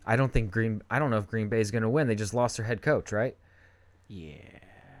 I don't know if Green Bay's gonna win. They just lost their head coach, right? Yeah.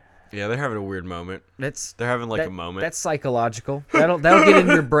 Yeah, they're having a weird moment. They're having like a moment. That's psychological. That'll get in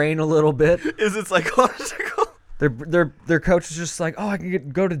your brain a little bit. Is it psychological? Their coach is just like, oh, I can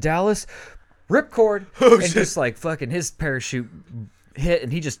go to Dallas, ripcord, and just like fucking his parachute hit,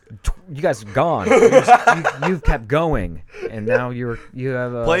 and you guys are gone. You've kept going, and now you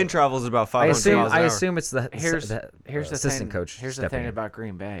have a Plane travel is about I 500 miles an hour. assume it's the Here's the assistant thing. coach. Here's the stepping thing in. about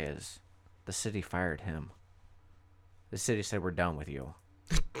Green Bay is, the city fired him. The city said we're done with you.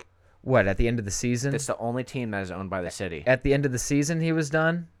 What, at the end of the season? It's the only team that is owned by the city. At the end of the season, he was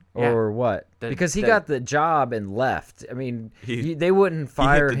done, Yeah. or what? Because he got the job and left. I mean, they wouldn't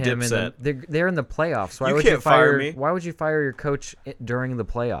fire the him. dipset. They're in the playoffs. Why You would can't you fire fire me. Why would you fire your coach during the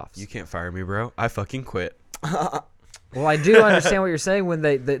playoffs? You can't fire me, bro. I fucking quit. Well, I do understand what you're saying. When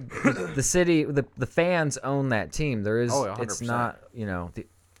the city, the fans own that team. There is, Oh, yeah, it's 100%. not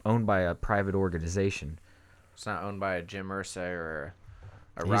owned by a private organization. It's not owned by a Jim Irsay or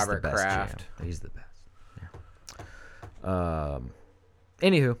a He's Robert the best Kraft. GM. He's the best. Yeah.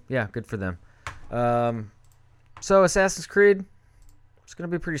 Anywho, yeah, good for them. So Assassin's Creed, it's gonna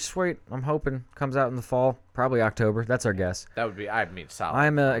be pretty sweet. I'm hoping comes out in the fall, probably October. That's our guess. That would be, I'd mean, solid.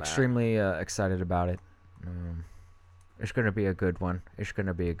 I'm on that. extremely excited about it. It's gonna be a good one.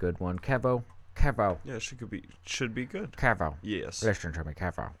 Kevo. Yeah, it should be good. Kevo. Yes, Listen to me,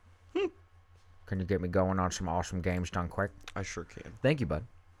 Kevo. Can you get me going on some awesome games done quick? I sure can. Thank you, bud.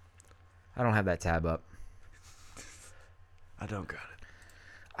 I don't have that tab up. I don't got it.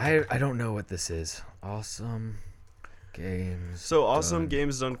 I don't know what this is. Awesome games. So Awesome Done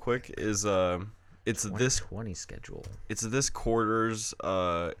Games Done Quick is it's this 20 schedule. it's this quarter's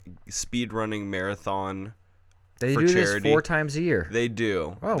speedrunning marathon. They for do charity. this 4 times a year. They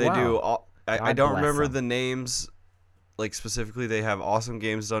do. Oh, they wow. do. I God don't bless remember them. the names, like specifically. They have Awesome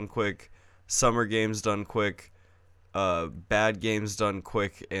Games Done Quick, Summer Games Done Quick, Bad Games Done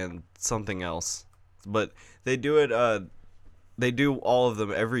Quick, and something else. But they do it. They do all of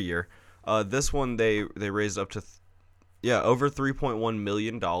them every year. This one they raised up to over $3.1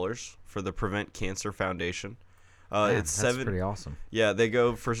 million for the Prevent Cancer Foundation. Man, It's that's 7. pretty awesome. Yeah, they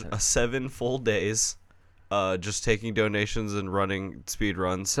go for 7 full days, just taking donations and running speed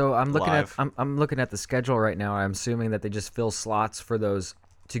runs. So I'm looking live. at I'm looking at the schedule right now. I'm assuming that they just fill slots for those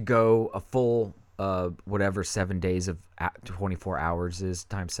to go a full whatever 7 days of 24 hours is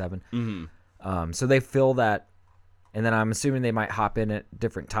times 7. Mm-hmm. So they fill that, and then I'm assuming they might hop in at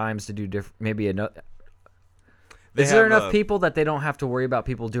different times to do different. Maybe another. They Is there have, enough people that they don't have to worry about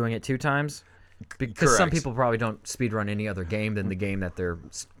people doing it 2 times? Because some correct. people probably don't speedrun any other game than the game that they're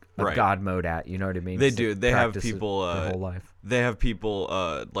Right. God mode at. You know what I mean? They 'Cause do. They have practice it people. their whole life. They have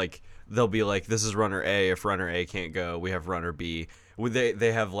people. Like they'll be like, "This is runner A. If runner A can't go, we have runner B."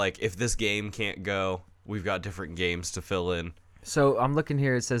 They have like, if this game can't go, we've got different games to fill in. So I'm looking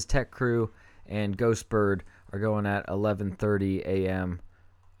here. It says Tech Crew and Ghostbird are going at 11:30 a.m.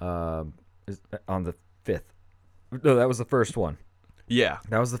 On the 5th. No, that was the first one. Yeah,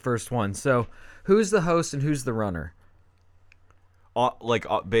 That was the first one. So who's the host and who's the runner?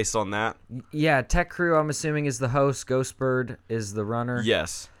 based on that. Yeah, Tech Crew, I'm assuming, is the host. Ghostbird is the runner.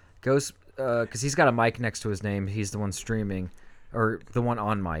 Yes. Ghost, because he's got a mic next to his name. He's the one streaming, or the one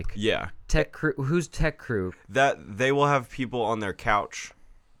on mic. Yeah. Tech Crew. Who's Tech Crew? That they will have people on their couch,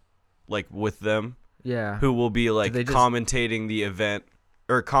 like with them, Yeah. who will be like they just- commentating the event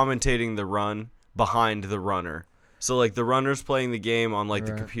or commentating the run behind the runner. So like the runner's playing the game on like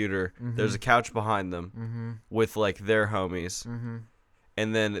the computer. There's a couch behind them with like their homies.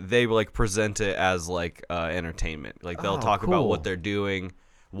 And then they like present it as like entertainment. Like they'll Oh, talk about cool. what they're doing,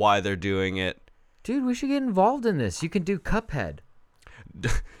 why they're doing it. Dude, we should get involved in this. You can do Cuphead.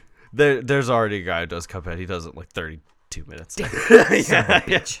 There's already a guy who does Cuphead. He does it in like 32 minutes. Son of a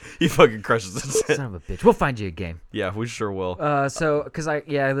bitch. He fucking crushes it. Son of a bitch. We'll find you a game. Yeah, we sure will. Because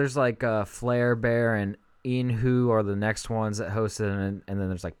there's like Flare Bear and Ian Who are the next ones that hosted, and then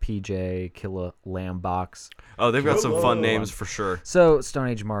there's like PJ, Killa Lambox. Oh, they've got some fun names for sure. So Stone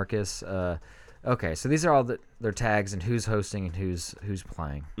Age Marcus. Okay, so these are all their tags and who's hosting and who's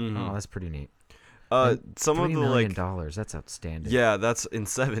playing. Oh, that's pretty neat. Some of $3 the million. like, That's outstanding. yeah, that's in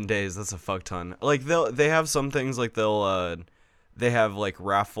 7 days. That's a fuck ton. Like they have some things like they have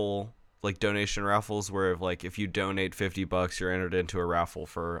like donation raffles where if you donate $50, you're entered into a raffle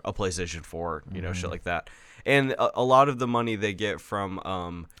for a PlayStation 4, shit like that. And a lot of the money they get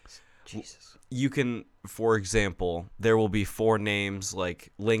from Jesus. you can, for example, there will be 4 names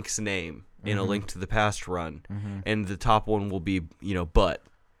like Link's name in a Link to the Past run, and the top one will be Butt,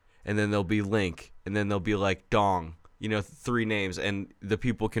 and then there'll be Link, and then there'll be like Dong, 3 names, and the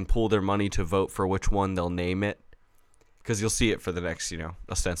people can pool their money to vote for which one they'll name it, because you'll see it for the next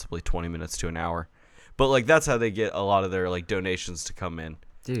ostensibly 20 minutes to an hour, but like that's how they get a lot of their like donations to come in.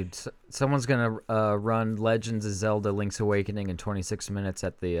 Dude, someone's gonna run Legends of Zelda: Link's Awakening in 26 minutes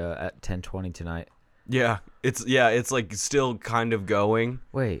at 10:20 tonight. Yeah, it's like still kind of going.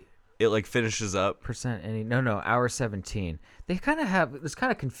 Wait, It like finishes up. hour 17. They kind of have, it's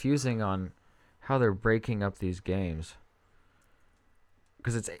kind of confusing on how they're breaking up these games,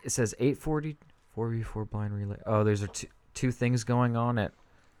 because it says 8:40 4v4 blind relay. Oh, there's two things going on at.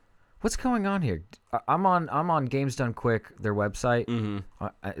 What's going on here? I'm on Games Done Quick, their website.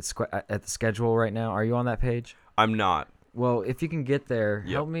 It's at the schedule right now. Are you on that page? I'm not. Well, if you can get there,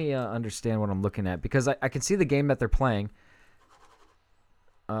 help me understand what I'm looking at, because I can see the game that they're playing,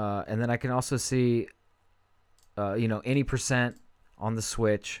 and then I can also see, any percent on the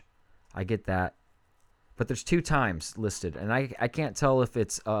Switch. I get that, but there's 2 times listed, and I can't tell if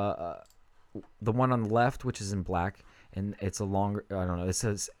it's the one on the left, which is in black, and it's a longer. I don't know. It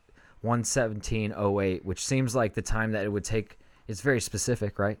says 1:17:08, which seems like the time that it would take. It's very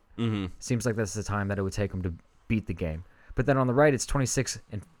specific, right? Mm-hmm. Seems like that's the time that it would take them to beat the game. But then on the right, it's 26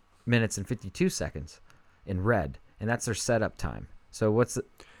 minutes and 52 seconds in red, and that's their setup time. So what's the...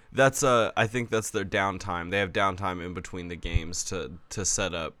 That's I think that's their downtime. They have downtime in between the games to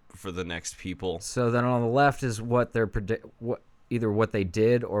set up for the next people. So then on the left is what they're either what they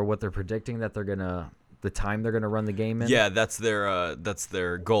did or what they're predicting that the time they're gonna run the game in. Yeah, that's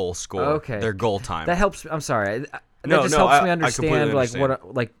their goal score. Okay. Their goal time. That helps. I'm sorry. that just helps me I understand completely like understand.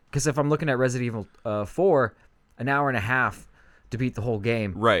 what like because if I'm looking at Resident Evil 4, an hour and a half to beat the whole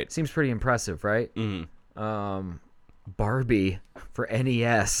game, Right. seems pretty impressive, right? Barbie for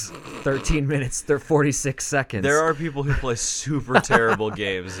NES, 13 minutes, 46 seconds. There are people who play super terrible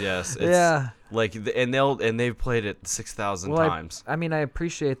games. Yes. It's Yeah. Like they've played it 6,000 well, times. I mean, I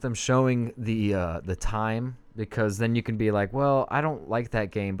appreciate them showing the time because then you can be like, well, I don't like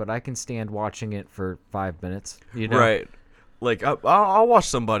that game, but I can stand watching it for 5 minutes. You know? Right. Like I'll watch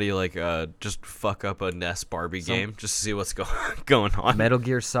somebody like just fuck up a NES Barbie game just to see what's going on. Metal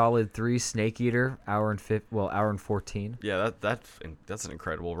Gear Solid 3 Snake Eater, hour and 14. Yeah, that's an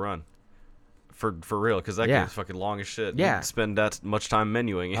incredible run. For real, because that Yeah. game's fucking long as shit. Yeah. You can spend that much time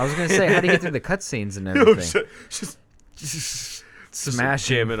menuing. I was gonna say, how do you get through the cutscenes and everything? just Smash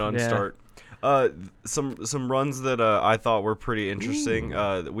jam it on yeah. start. Some runs that I thought were pretty interesting.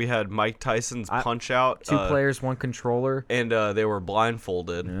 We had Mike Tyson's Punch Out. 2 players, 1 controller. And they were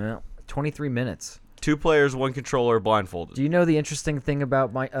blindfolded. Yeah, 23 minutes. 2 players, 1 controller, blindfolded. Do you know the interesting thing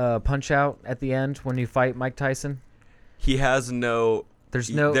about Punch Out at the end when you fight Mike Tyson? He has There's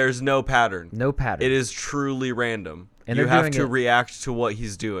no pattern. no pattern. It is truly random. And you they're have doing to it react to what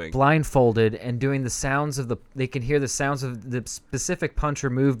he's doing. blindfolded and doing the sounds of they can hear the sounds of the specific punch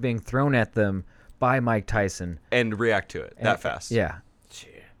or move being thrown at them by Mike Tyson. And react to it that fast. Yeah.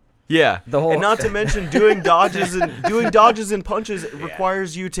 Yeah. The whole- And not to mention doing dodges and punches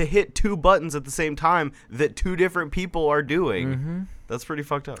requires you to hit 2 buttons at the same time that 2 different people are doing. Mm-hmm. That's pretty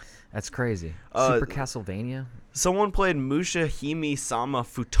fucked up. That's crazy. Uh, Super Castlevania. Someone played Musha Hime Sama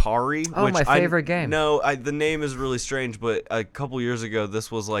Futari. Oh, which my favorite game. No, the name is really strange, but a couple years ago,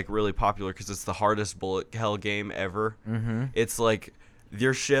 this was like really popular because it's the hardest bullet hell game ever. Mm-hmm. It's like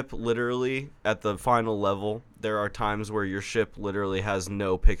your ship literally at the final level. There are times where your ship literally has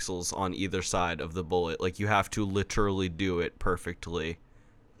no pixels on either side of the bullet. Like you have to literally do it perfectly.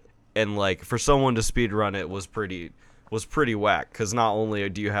 And like for someone to speedrun it was pretty whack because not only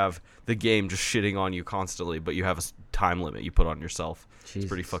do you have the game just shitting on you constantly, but you have a time limit you put on yourself. It's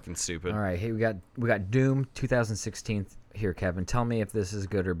pretty Jesus. fucking stupid. All right, hey, we got Doom 2016 here, Kevin. Tell me if this is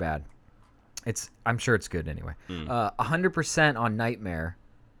good or bad. I'm sure it's good anyway. 100% on Nightmare.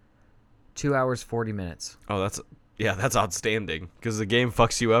 2 hours 40 minutes. Oh, that's outstanding because the game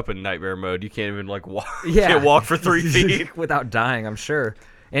fucks you up in nightmare mode. You can't even like walk. Yeah. Can't walk for 3 feet. without dying, I'm sure.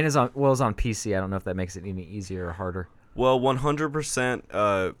 And it's on PC. I don't know if that makes it any easier or harder. Well,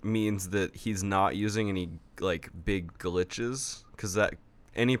 100% means that he's not using any like big glitches because that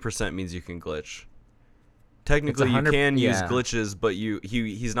any percent means you can glitch. Technically, you 100 can use yeah. glitches, but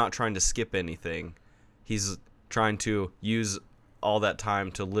he's not trying to skip anything. He's trying to use all that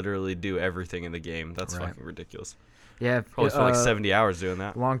time to literally do everything in the game. That's Right. fucking ridiculous. Yeah, Probably spent like 70 hours doing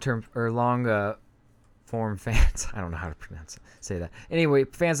that. long form fans. I don't know how to say that. Anyway,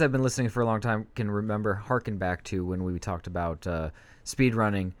 fans that have been listening for a long time can harken back to when we talked about speed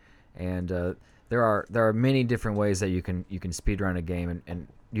running, and there are many different ways that you can speed run a game, and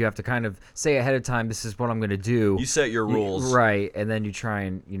you have to kind of say ahead of time, this is what I'm going to do. You set your rules. Right, and then you try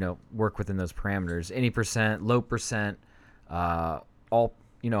and work within those parameters. Any percent, low percent, all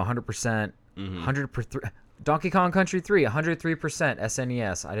 100%, 100%. Donkey Kong Country 3, 103%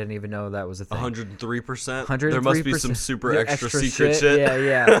 SNES. I didn't even know that was a thing. 103%. 103%. There must be some super Yeah, extra secret shit.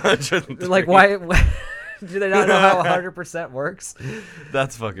 Yeah. 103. Like, why do they not know how 100% works?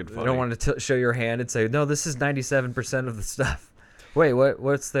 That's fucking funny. They don't want to show your hand and say, no, this is 97% of the stuff. Wait,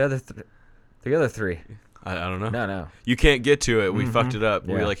 what's the other the other 3? I don't know. No. You can't get to it. We fucked it up.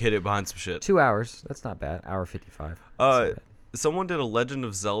 We Yeah. like hit it behind some shit. 2 hours. That's not bad. Hour 55. That's not bad. Someone did a Legend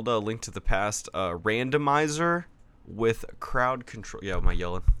of Zelda: A Link to the Past randomizer with crowd control. Yeah, am I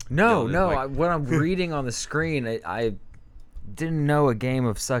yelling? No. Yelling at the mic. What I'm reading on the screen, I didn't know a game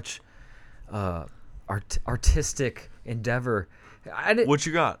of such artistic endeavor. What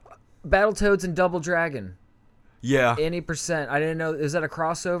you got? Battletoads and Double Dragon. Yeah. Any percent. I didn't know. Is that a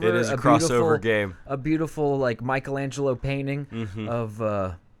crossover? It is a crossover game. A beautiful like Michelangelo painting of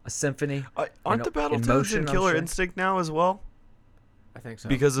a symphony. Aren't the in Battletoads motion, in I'm Killer sure. Instinct now as well? I think so.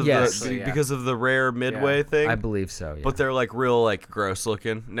 Because of Yes. because of the rare Midway thing. I believe so. Yeah. But they're like real like gross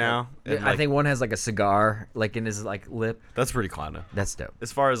looking now. Yeah, And, I like, think one has like a cigar like in his like lip. that's pretty clown. That's dope.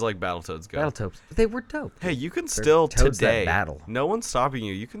 As far as like Battletoads go. Battletoads. They were dope. Hey, you can still toads that today. battle. No one's stopping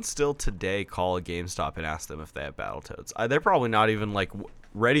you. You can still today call a GameStop and ask them if they have Battletoads. They're probably not even like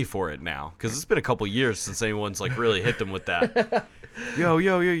ready for it now because it's been a couple years since anyone's like really hit them with that. Yo, you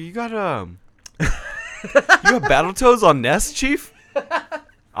got you got Battletoads on NES, Chief?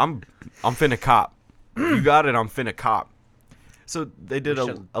 I'm finna cop. You got it. I'm finna cop. So they did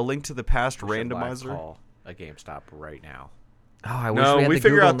a Link to the Past We should live randomizer. call. a GameStop right now. Oh, I wish No, we had we the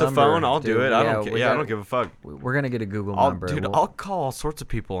figure Google out the number, phone. I'll do dude. it. I don't care. we Yeah, I gotta- don't give a fuck. We're gonna get a Google number. Dude, We'll- I'll call all sorts of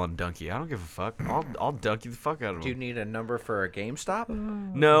people on Donkey. I don't give a fuck. I'll donkey the fuck out of Do you them. need a number for a GameStop?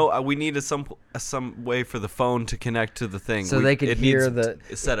 No, we need some way for the phone to connect to the thing. So they could it hear needs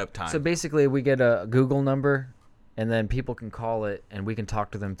the- setup time. So basically, we get a Google number, and then people can call it, and we can talk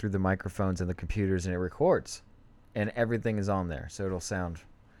to them through the microphones and the computers, and it records, and everything is on there, so it'll sound.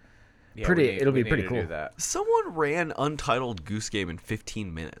 Yeah, Pretty- we need- it'll we be pretty need to do cool. that. Someone ran Untitled Goose Game in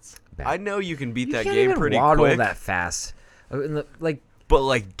 15 minutes. I know you can beat You that can't game even pretty waddle quick, that fast. Like but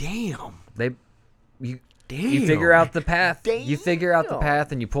like, damn. you Damn. figure out the path. You figure out the Damn.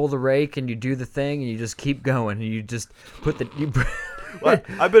 path, and you pull the rake, and you do the thing, and you just keep going, and you just put the.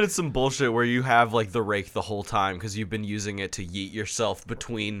 I bet it's some bullshit where you have like the rake the whole time because you've been using it to yeet yourself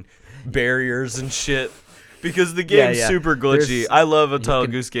between barriers and shit. Because the game's yeah. super glitchy. There's- I love a you Untitled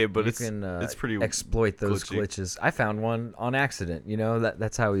can- Goose Game, but you it's can, it's pretty exploit those glitchy. glitches. I found one on accident. You know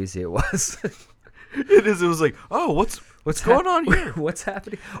that's how easy it was. It is. It was like, oh, what's going on here? What's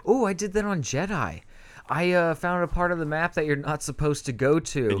happening? Oh, I did that on Jedi. I found a part of the map that you're not supposed to go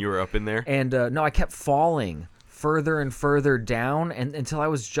to. And you were up in there. And no, I kept falling further and further down, and until I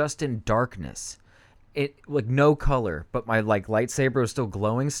was just in darkness. It like no color, but my like lightsaber was still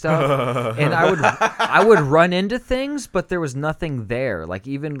glowing stuff, and I would run into things, but there was nothing there. Like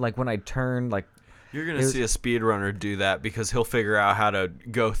even like when I turned, like You're gonna it was- see a speedrunner do that because he'll figure out how to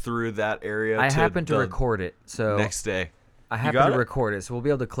go through that area. I happened to the record it, so next day. I got happened to it? record it, so we'll be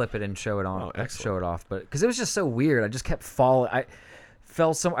able to clip it and show it on, Oh, excellent. show it off. But because it was just so weird, I just kept falling. I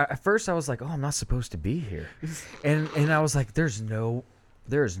fell so. At first, I was like, "Oh, I'm not supposed to be here," and I was like, "There's no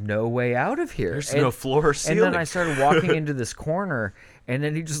way out of here. There's And- no floor or ceiling. And then I started walking into this corner, and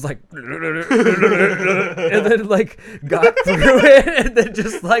then he just like, and then like got through it, and then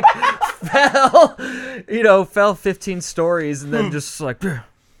just like fell 15 stories, and then just like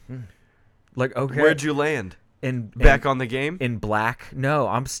okay. Where'd you land? Back On the game? in black? No,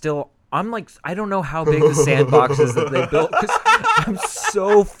 I'm like, I don't know how big the sandbox is that they built because I'm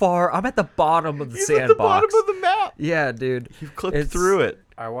so far. I'm at the bottom of the sandbox. at the bottom of the map. Yeah, dude. You've clipped It's- through it.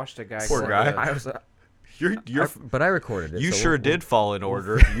 I watched a guy. Poor go guy. to- I was, But I recorded it. you so sure we'll- did fall in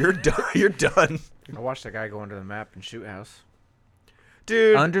order. You're done. You're done, I watched a guy go into the map and shoot house.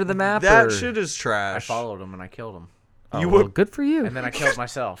 dude. Under the map, That or- shit is trash. I followed him and I killed him, Oh, You well, would- good for you. and then I killed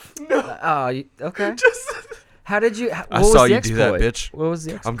myself. Okay. How did you? What I was saw the you do that, exploit? bitch. What was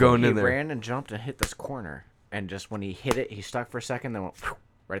the exploit? I'm going He in there. ran and jumped and hit this corner, and just when he hit it, he stuck for a second, then went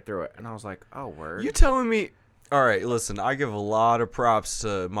right through it, and I was like, "Oh, word." You telling me? All right, listen. I give a lot of props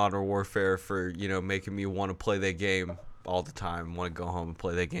to Modern Warfare for making me want to play that game all the time. Want to go home and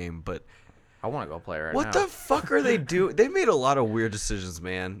play that game, but I want to go play right now. what the fuck are they doing? They made a lot of weird decisions,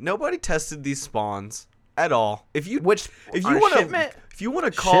 man. Nobody tested these spawns at all. If you on want to, Shipment? if you want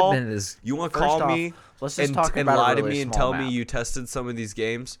to call, Shipment is- you want to First call off, me. let's just and, talk and about a lie to really me and small tell me map. you tested some of these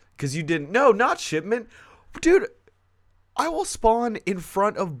games because you didn't. No, not Shipment, dude. I will spawn in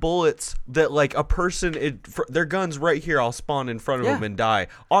front of bullets that like a person. Their guns right here. I'll spawn in front of Yeah. them and die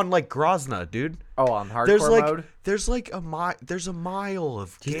on like Grozna, dude. Oh, on hardcore There's like mode. there's like a mile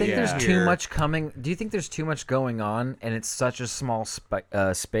of. Do you think game there's too here. much coming? Do you think there's too much going on, and it's such a small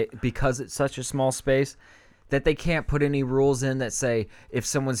space because it's such a small space that they can't put any rules in that say if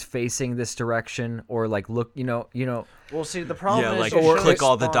someone's facing this direction or like look, Well, see, the problem Yeah, is like you should click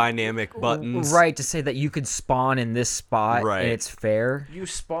all the spawn- dynamic buttons. right to say that you could spawn in this spot Right. and it's fair. You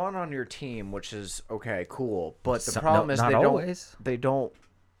spawn on your team, which is okay, cool. But the So- problem no, is not they always. don't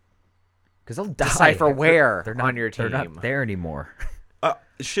Because they'll die. decipher where they're not, on your They're team. not there anymore.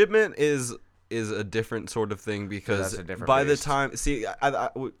 Shipment is a different sort of thing because That's a different by beast. the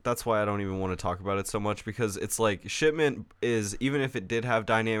time that's why I don't even want to talk about it so much because it's like Shipment is even if it did have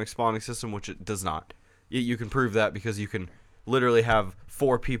dynamic spawning system, which it does not. You can prove that because you can literally have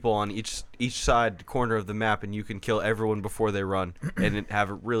 4 people on each side corner of the map and you can kill everyone before they run and it have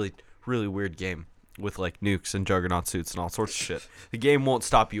a really really weird game with like nukes and juggernaut suits and all sorts of shit. The game won't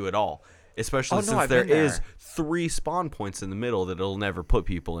stop you at all. Especially Oh, no, since I've there been there. is 3 spawn points in the middle that it'll never put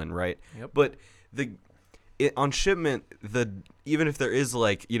people in, right? Yep. But on Shipment, even if there is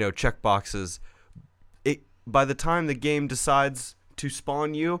like check boxes, by the time the game decides to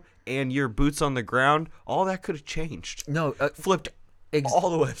spawn you and your boots on the ground, all that could have changed. No, Flipped all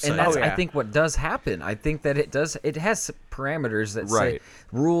the websites. And that's Oh, yeah. I think what does happen. I think that it has parameters that say Right.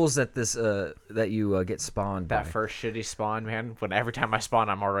 rules that that you get spawned That by. first shitty spawn, man. When every time I spawn,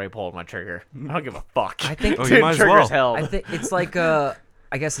 I'm already pulling my trigger. I don't give a fuck. I think Oh, you might as trigger's well. held. I think it's like I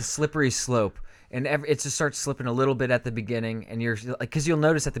guess a slippery slope. and it just starts slipping a little bit at the beginning, and you're like, because you'll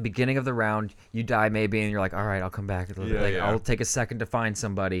notice at the beginning of the round you die maybe, and you're like, all right, I'll come back. I'll take a second to find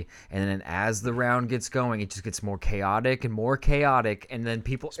somebody, and then as the round gets going, it just gets more chaotic, and then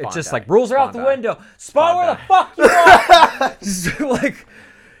people, it's just die. like rules are out the die. window. Spawn where the fuck you are. Just like.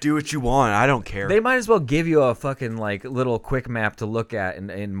 Do what you want. I don't care. They might as well give you a fucking like little quick map to look at,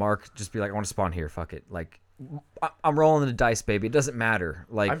 and Mark just be like, I want to spawn here. Fuck it. Like, I'm rolling the dice, baby. It doesn't matter.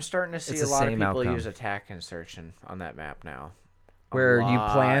 Like, I'm starting to see it's a the lot of same people outcome. use attack insertion on that map now. Where you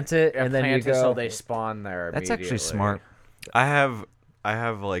plant it, and then you plant it go. so they spawn there. That's actually immediately. smart. I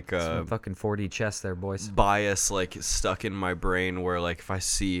have like Some fucking 4D chess there, boys. bias like stuck in my brain where like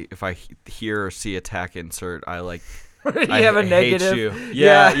if I hear or see attack insert, I like You I have a hate negative. you.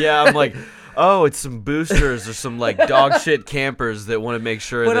 Yeah. I'm like, oh, it's some boosters or some like dog shit campers that want to make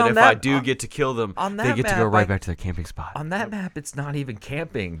sure But that on if that- I do get to kill them, on they that get to go map, right back to their camping spot. On that map, it's not even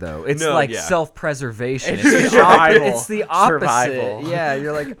camping though. It's No, like yeah. self-preservation. It's survival. It's the opposite. Survival. Yeah,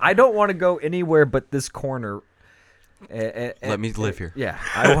 you're like, I don't want to go anywhere but this corner. Let me live here. Yeah,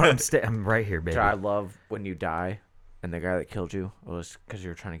 I want to stay. I'm right here, baby. I love when you die, and the guy that killed you was because you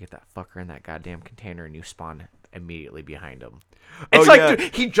were trying to get that fucker in that goddamn container, and you spawn immediately behind him. It's like, yeah.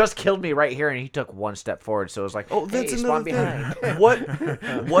 dude, he just killed me right here, and he took one step forward. So it was like, Oh, that's hey, another spawn behind.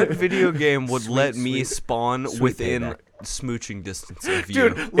 thing. What video game would let me spawn within payback. smooching distance of you?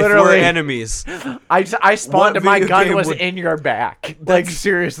 Dude, if literally. we're enemies. I spawned, and my video gun game was would- in your back. Like,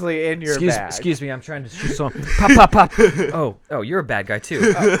 seriously, in your back. Excuse me, I'm trying to shoot someone. Pop, pop, pop. Oh, you're a bad guy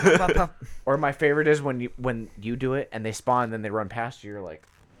too. Pop, pop, pop. Or my favorite is when you do it, and they spawn, and then they run past you. You're like,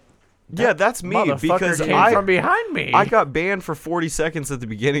 Yeah, that's me motherfucker because came from behind me. I got banned for 40 seconds at the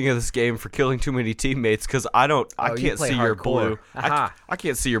beginning of this game for killing too many teammates because I you can't play see your hardcore. blue. Aha. I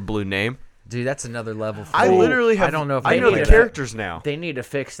can't see your blue name. Dude, that's another level. I for- literally have. I don't know if I they know play the that. characters now. They need to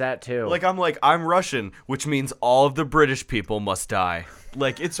fix that too. I'm Russian, which means all of the British people must die.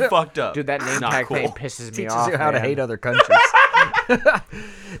 Like it's fucked up. dude, that name Not tag cool. thing pisses me Teaches off. you how to man. hate other countries.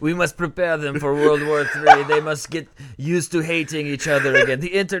 We must prepare them for World War III. They must get used to hating each other again. The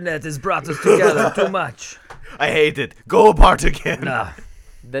internet has brought us together too much. I hate it. Go apart again. Nah.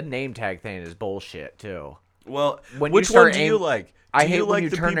 The name tag thing is bullshit too. Well, When you which start one do you aim- like? I Do hate you when like you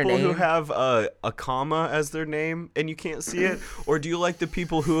the turn a people who name- have a comma as their name and you can't see it, or do you like the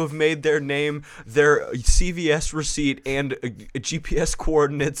people who have made their name their CVS receipt and GPS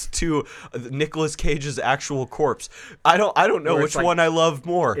coordinates to Nicolas Cage's actual corpse? I don't know Where which it's like- one I love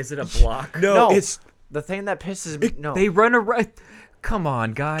more. Is it a block? No, it's the thing that pisses me. No, They run around. Come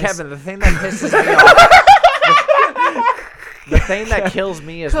on, guys. Kevin. The thing that pisses me off. The thing that kills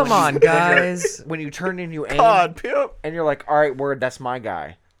me is Come when on, you, guys. when you turn and you aim, God, Pimp. and you're like, all right, word, that's my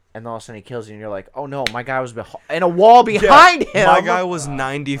guy. And then all of a sudden he kills you, and you're like, oh no, my guy was in a wall behind him. My guy was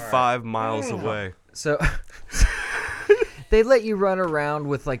 95 miles away. So they let you run around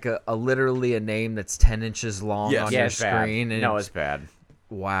with like a literally a name that's 10 inches long Yes. on Yeah, your it's bad. screen. And No, it's bad.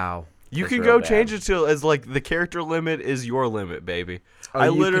 wow. You It's can real go bad. change it to as like the character limit is your limit, baby. Oh, I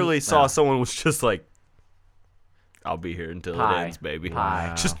you literally can- saw wow. someone was just like, "I'll be here until Pie. it ends, baby."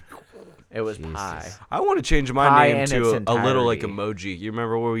 Pie. Just It was pie. I want to change my Pie name in to its a little like entirety. emoji. You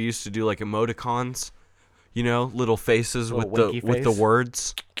remember where we used to do like emoticons? You know, little faces Little with the winky with the face?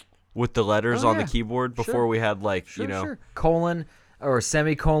 words, with the letters Oh, on the yeah. keyboard before Sure. we had like Sure, you know. sure. Colon or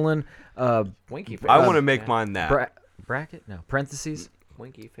semicolon. Winky face. I want to make mine that Bracket? No. Parentheses.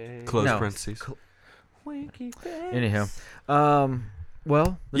 Winky face. close No. parentheses. Winky face. Anyhow.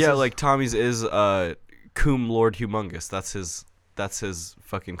 Well. this Yeah, is- like Tommy's is Coom Lord Humongous. That's his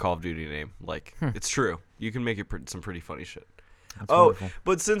fucking Call of Duty name. Like it's true. You can make it some pretty funny shit. wonderful.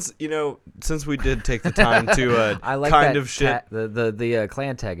 But since we did take the time to I like kind that of shit. the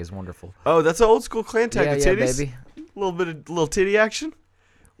clan tag is wonderful. Oh, that's an old school clan tag. Yeah, the yeah, titties. baby. A little titty action,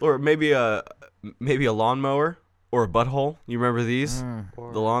 or maybe a lawnmower or a butthole. You remember these? The Oh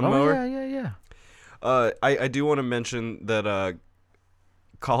lawnmower. yeah, yeah. I do want to mention that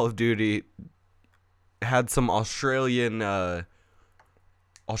Call of Duty had some Australian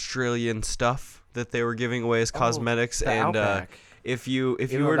stuff that they were giving away as cosmetics, the and Outback. if you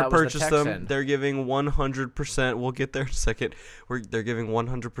Even were though to that was the purchase them, Texan. they're giving 100%. We'll get there in a second. They're giving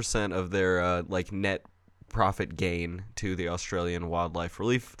 100% of their like net profit gain to the Australian Wildlife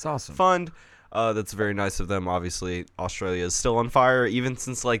Relief It's awesome. Fund. That's very nice of them. Obviously, Australia is still on fire, even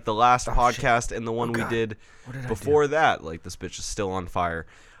since like the last podcast and the one we did before that. Like this bitch is still on fire.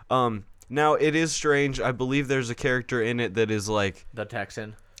 Now it is strange. I believe there's a character in it that is like The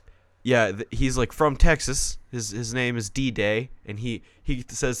Texan. Yeah, he's like from Texas. His name is D-Day, and he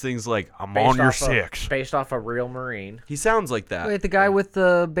says things like, "I'm on your six." Based off a real Marine. He sounds like that. Wait, the guy with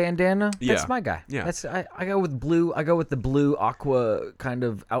the bandana? Yeah. That's my guy. Yeah. That's I go with blue. I go with the blue aqua kind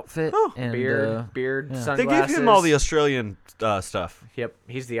of outfit. Oh. and Beard, yeah. sunglasses. They gave him all the Australian stuff. Yep,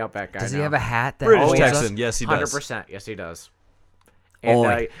 he's the Outback guy. Does he now. have a hat that British holds us? Texan, yes he does. 100%. Yes, he does. And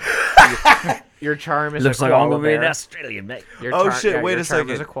Oi. your charm is Looks a like koala I'm gonna be an bear. Australian, mate. Your Oh, char- shit, yeah, wait your a charm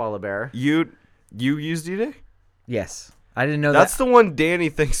is second. a koala bear. You used D-Day? Yes, I didn't know That's that. the one Danny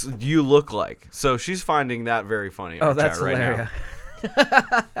thinks you look like. So she's finding that very funny. in Oh, our that's chat right hilarious.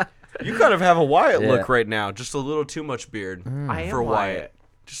 now. You kind of have a Wyatt Yeah. look right now. Just a little too much beard I am for Wyatt. Wyatt.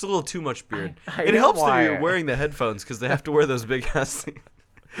 Just a little too much beard. I It am helps that you're Wyatt. wearing the headphones because they have to wear those big ass things.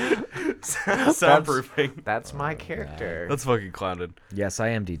 Soundproofing. That's my character. That's fucking clowned. Yes, I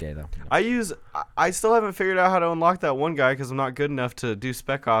am D-Day though. I still haven't figured out how to unlock that one guy because I'm not good enough to do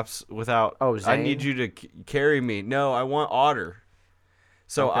Spec Ops without. Oh, I Zane? need you to carry me. No, I want Otter.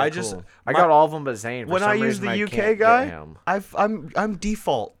 So Okay, I just cool. I got all of them but Zane. For when some I use reason, the I UK can't get guy, him. I'm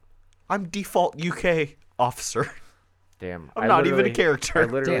default. I'm default UK officer. Damn, I'm not even a literally- character. I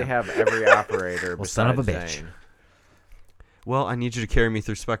literally Damn. have every operator. Well, son of a besides bitch. Zane. Well, I need you to carry me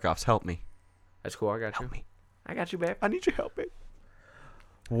through Spec Ops. Help me. That's cool. I got you. Help me. I got you, babe. I need your help, babe.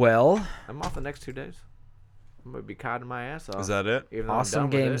 Well, I'm off the next 2 days. I'm gonna be cotting my ass off. Is that it? even though I'm awesome done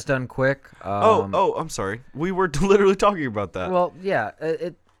with games it. done quick. I'm sorry. We were literally talking about that. Well, yeah.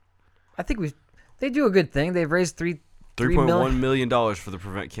 I think they do a good thing. They've raised $3.1 million for the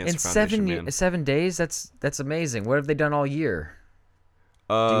Prevent Cancer in Foundation. man. 7 days. That's amazing. What have they done all year?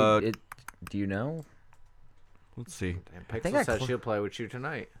 Do you know? Let's see. And think Pixel I said cl- she'll play with you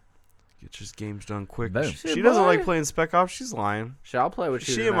tonight. Get your games done quick. Boom. She doesn't like playing Spec Ops. She's lying. Shall play with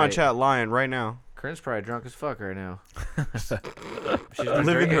you She tonight. in my chat lying right now. Corinne's probably drunk as fuck right now. She's Living been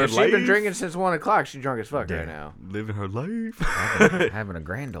drinking. her She's been life. drinking since 1 o'clock. She's drunk as fuck right now. Living her life. Having a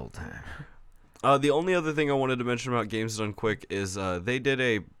grand old time. The only other thing I wanted to mention about Games Done Quick is they did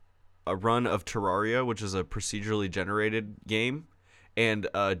a run of Terraria, which is a procedurally generated game, and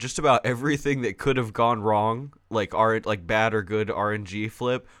just about everything that could have gone wrong, like bad or good RNG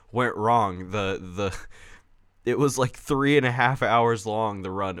flip, went wrong. It was like 3.5 hours long,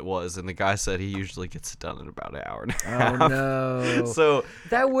 the run it was, and the guy said he usually gets it done in about an hour and a half. Oh no. So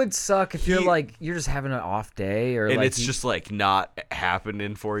That would suck if He- you're just having an off day or and like it's just like not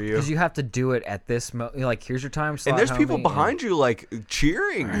happening for you. because you have to do it at this like here's your time slot. And there's people homie, behind you like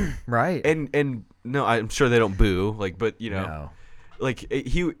cheering. and, right. and no, I'm sure they don't boo, like, but you know, No. like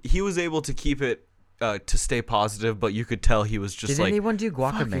he was able to keep it to stay positive, but you could tell he was just Did like, anyone do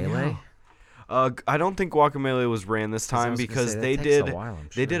Guacamelee? I don't think Guacamelee was ran this 'Cause I time was gonna because say, that they takes a did while, I'm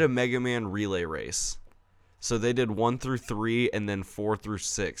they did sure. a Mega Man relay race, so they did 1 through 3 and then 4 through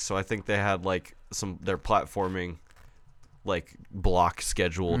 6. So I think they had like their platforming like block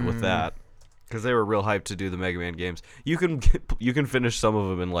scheduled with that. Because they were real hyped to do the Mega Man games. You can finish some of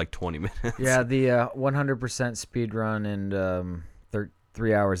them in like 20 minutes. Yeah, the 100% speed run and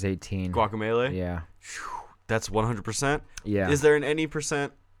 3 hours 18. Guacamelee? Yeah. That's 100%? Yeah. Is there an any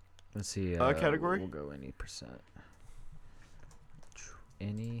percent? Let's see. category? We'll go any percent.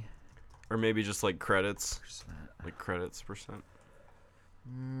 Any Or maybe just like credits? percent. Like credits percent?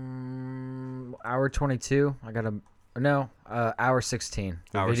 Hour 22. I got hour 16.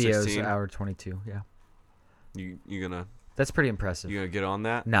 The Hour video's 16? hour 22. Yeah. You gonna That's pretty impressive. get on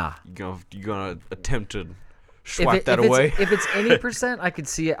that? Nah. You gonna attempt to If swipe that away? If it's any percent, I could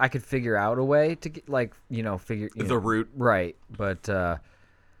see it. I could figure out a way to get figure The know, route. right. But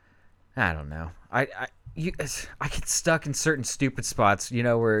I don't know. I get stuck in certain stupid spots.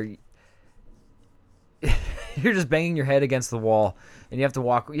 Where you're just banging your head against the wall, and you have to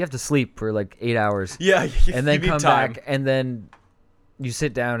walk. You have to sleep for like 8 hours. Yeah, And then you need come time. back, and then you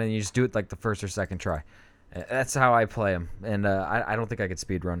sit down and you just do it like the first or second try. That's how I play them, and I don't think I could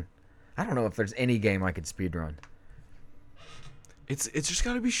speed run. I don't know if there's any game I could speed run. It's just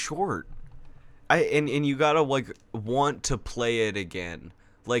gotta be short. And you gotta like want to play it again.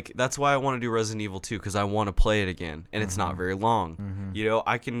 Like that's why I want to do Resident Evil 2 because I want to play it again, and it's not very long.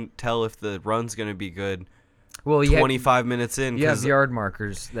 I can tell if the run's gonna be good. Well, 25 minutes in. you have 'cause- yard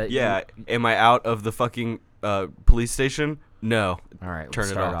markers that. Yeah. Am I out of the fucking police station? No. All right. Turn it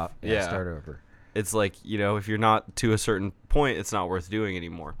start off. Yeah. Yeah. Start over. It's like, if you're not to a certain point, it's not worth doing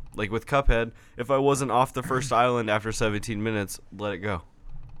anymore. Like with Cuphead, if I wasn't off the first island after 17 minutes, let it go.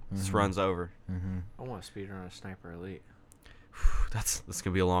 This runs over. I want to speedrun a Sniper Elite. That's going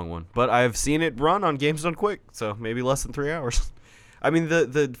to be a long one. But I've seen it run on Games Done Quick, so maybe less than 3 hours. I mean,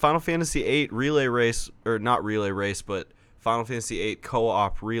 the Final Fantasy VIII relay race, or not relay race, but Final Fantasy VIII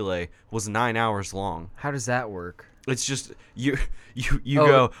co-op relay was 9 hours long. How does that work? It's just you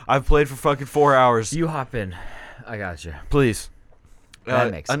go. I've played for fucking 4 hours. You hop in. I got you. Please.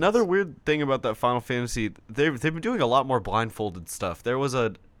 That makes sense. Another weird thing about that Final Fantasy, they've been doing a lot more blindfolded stuff.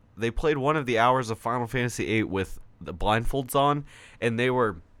 They played one of the hours of Final Fantasy VIII with the blindfolds on, and they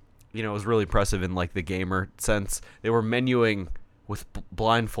were, it was really impressive in like the gamer sense. They were menuing with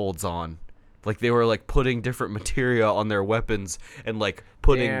blindfolds on. Like they were like putting different materia on their weapons and like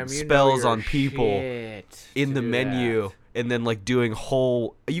putting Damn, you know spells your on people shit in to the do menu, that. and then like doing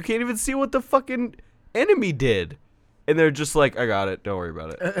whole. You can't even see what the fucking enemy did, and they're just like, "I got it. Don't worry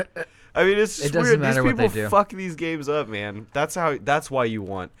about it." I mean, it's just It doesn't weird. matter These what they people do. fuck these games up, man. That's why you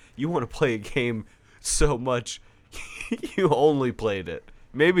want to play a game so much. You only played it.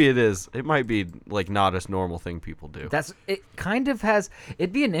 Maybe it is. It might be like not a normal thing people do. It kind of has.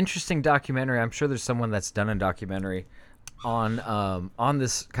 It'd be an interesting documentary. I'm sure there's someone that's done a documentary on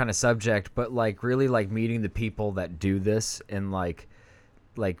this kind of subject, but like really like meeting the people that do this and like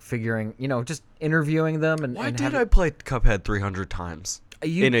figuring, just interviewing them and. Why and did having, I play Cuphead 300 times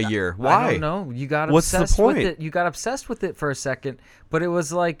in a year? Why? I don't know. You got What's the obsessed with point? it. You got obsessed with it for a second, but it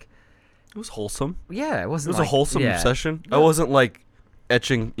was like, It was wholesome. yeah, it It wasn't. was like, a wholesome yeah. obsession. I wasn't like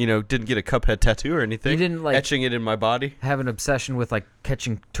etching, didn't get a Cuphead tattoo or anything. You didn't, like- etching it in my body. Have an obsession with like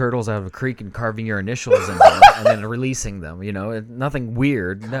catching turtles out of a creek and carving your initials in them and then releasing them. Nothing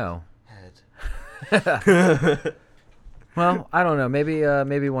weird. No. Well, I don't know.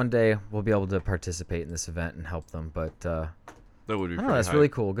 Maybe one day we'll be able to participate in this event and help them. But That would be. I don't know. pretty That's hype. really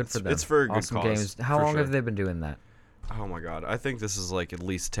cool. Good for them. It's for a good awesome cause, games. How for long sure. have they been doing that? Oh my god, I think this is like at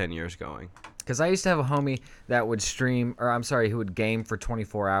least 10 years going. Because I used to have a homie that would stream, or I'm sorry, who would game for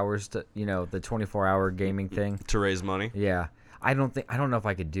 24 hours. The 24-hour gaming thing. To raise money. Yeah. I don't know if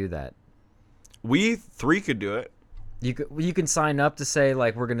I could do that. We three could do it. You can sign up to say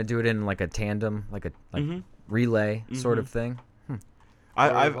like we're gonna do it in like a tandem, like relay sort of thing.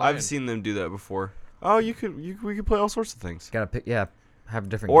 I've seen them do that before. Oh, we could play all sorts of things. Gotta pick, have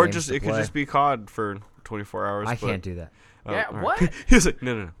different. Or games just to it could play. just be COD for 24 hours. I but- can't do that. Oh, Yeah, all right. what? He's like,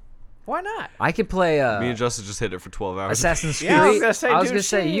 no. Why not? I could play Me and Justin just hit it for 12 hours. Assassin's Creed. Yeah, I was gonna say, I was dude, gonna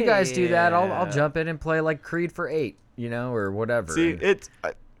say you guys do that. I'll shit. jump in and play like Creed for 8, or whatever. See, And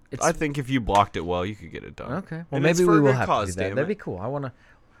I think if you blocked it well, you could get it done. okay. Well, And it's maybe for we a will good have cause, to do that. damn That'd be it. cool. I wanna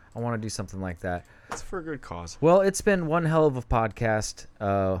do something like that. It's for a good cause. Well, it's been one hell of a podcast.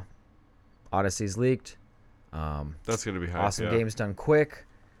 Odyssey's leaked. That's gonna be hype. Awesome yeah. games done quick.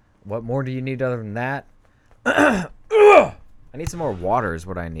 What more do you need other than that? I need some more water is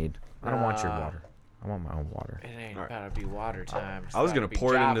what I need. I don't want your water. I want my own water. It ain't about to be water time. It's I was about gonna to be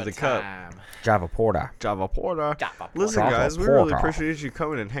pour it into Java the cup. time. Java Porta. Java Porta. Java Listen, Porta. guys, we Java really Porta. appreciate you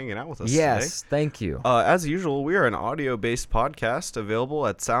coming and hanging out with us today. Yes, thank you. As usual, we are an audio-based podcast available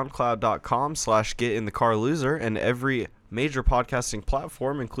at soundcloud.com/getinthecarloser and every major podcasting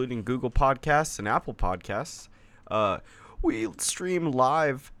platform, including Google Podcasts and Apple Podcasts. We stream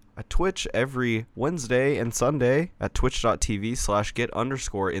live at Twitch every Wednesday and Sunday at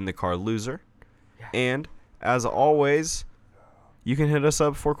twitch.tv/get_in-the-car-loser. And as always, you can hit us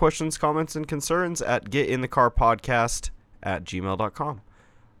up for questions, comments, and concerns at getinthecarpodcast@gmail.com.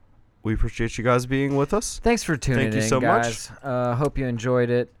 We appreciate you guys being with us. Thanks for tuning Thank you in, so guys. Hope you enjoyed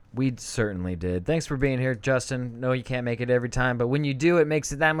it. We certainly did. Thanks for being here, Justin. No, you can't make it every time, but when you do, it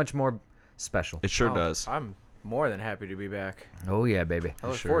makes it that much more special. It sure Oh, does. I'm more than happy to be back. Oh yeah, baby. I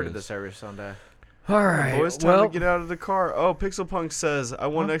look sure forward to is. this every Sunday. All right. Boys, time well, to get out of the car. Oh, Pixelpunk says, I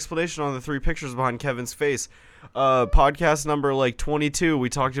want an explanation on the 3 pictures behind Kevin's face. Podcast number 22, we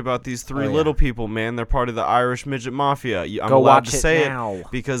talked about these 3 Oh, yeah. little people, man. They're part of the Irish Midget Mafia. I'm Go allowed watch to it say now. it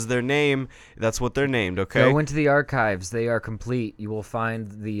because their name, that's what they're named, okay? go into the archives. They are complete. You will find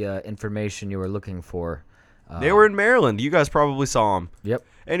the information you are looking for. They were in Maryland. You guys probably saw them. Yep.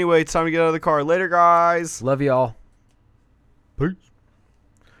 Anyway, it's time to get out of the car. Later, guys. Love y'all. Peace.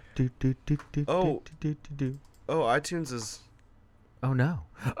 Oh, iTunes is... Oh no.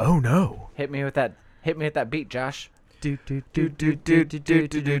 Oh no. Hit me with that beat, Josh. Okay,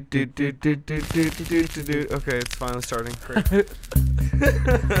 it's finally starting. Great.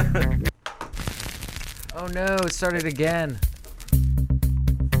 Oh no, it started again.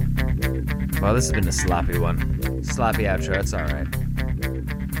 Well, this has been a sloppy one. Sloppy outro. That's all right.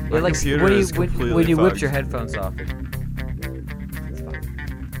 My computer is when completely you whipped fucked. your headphones off, it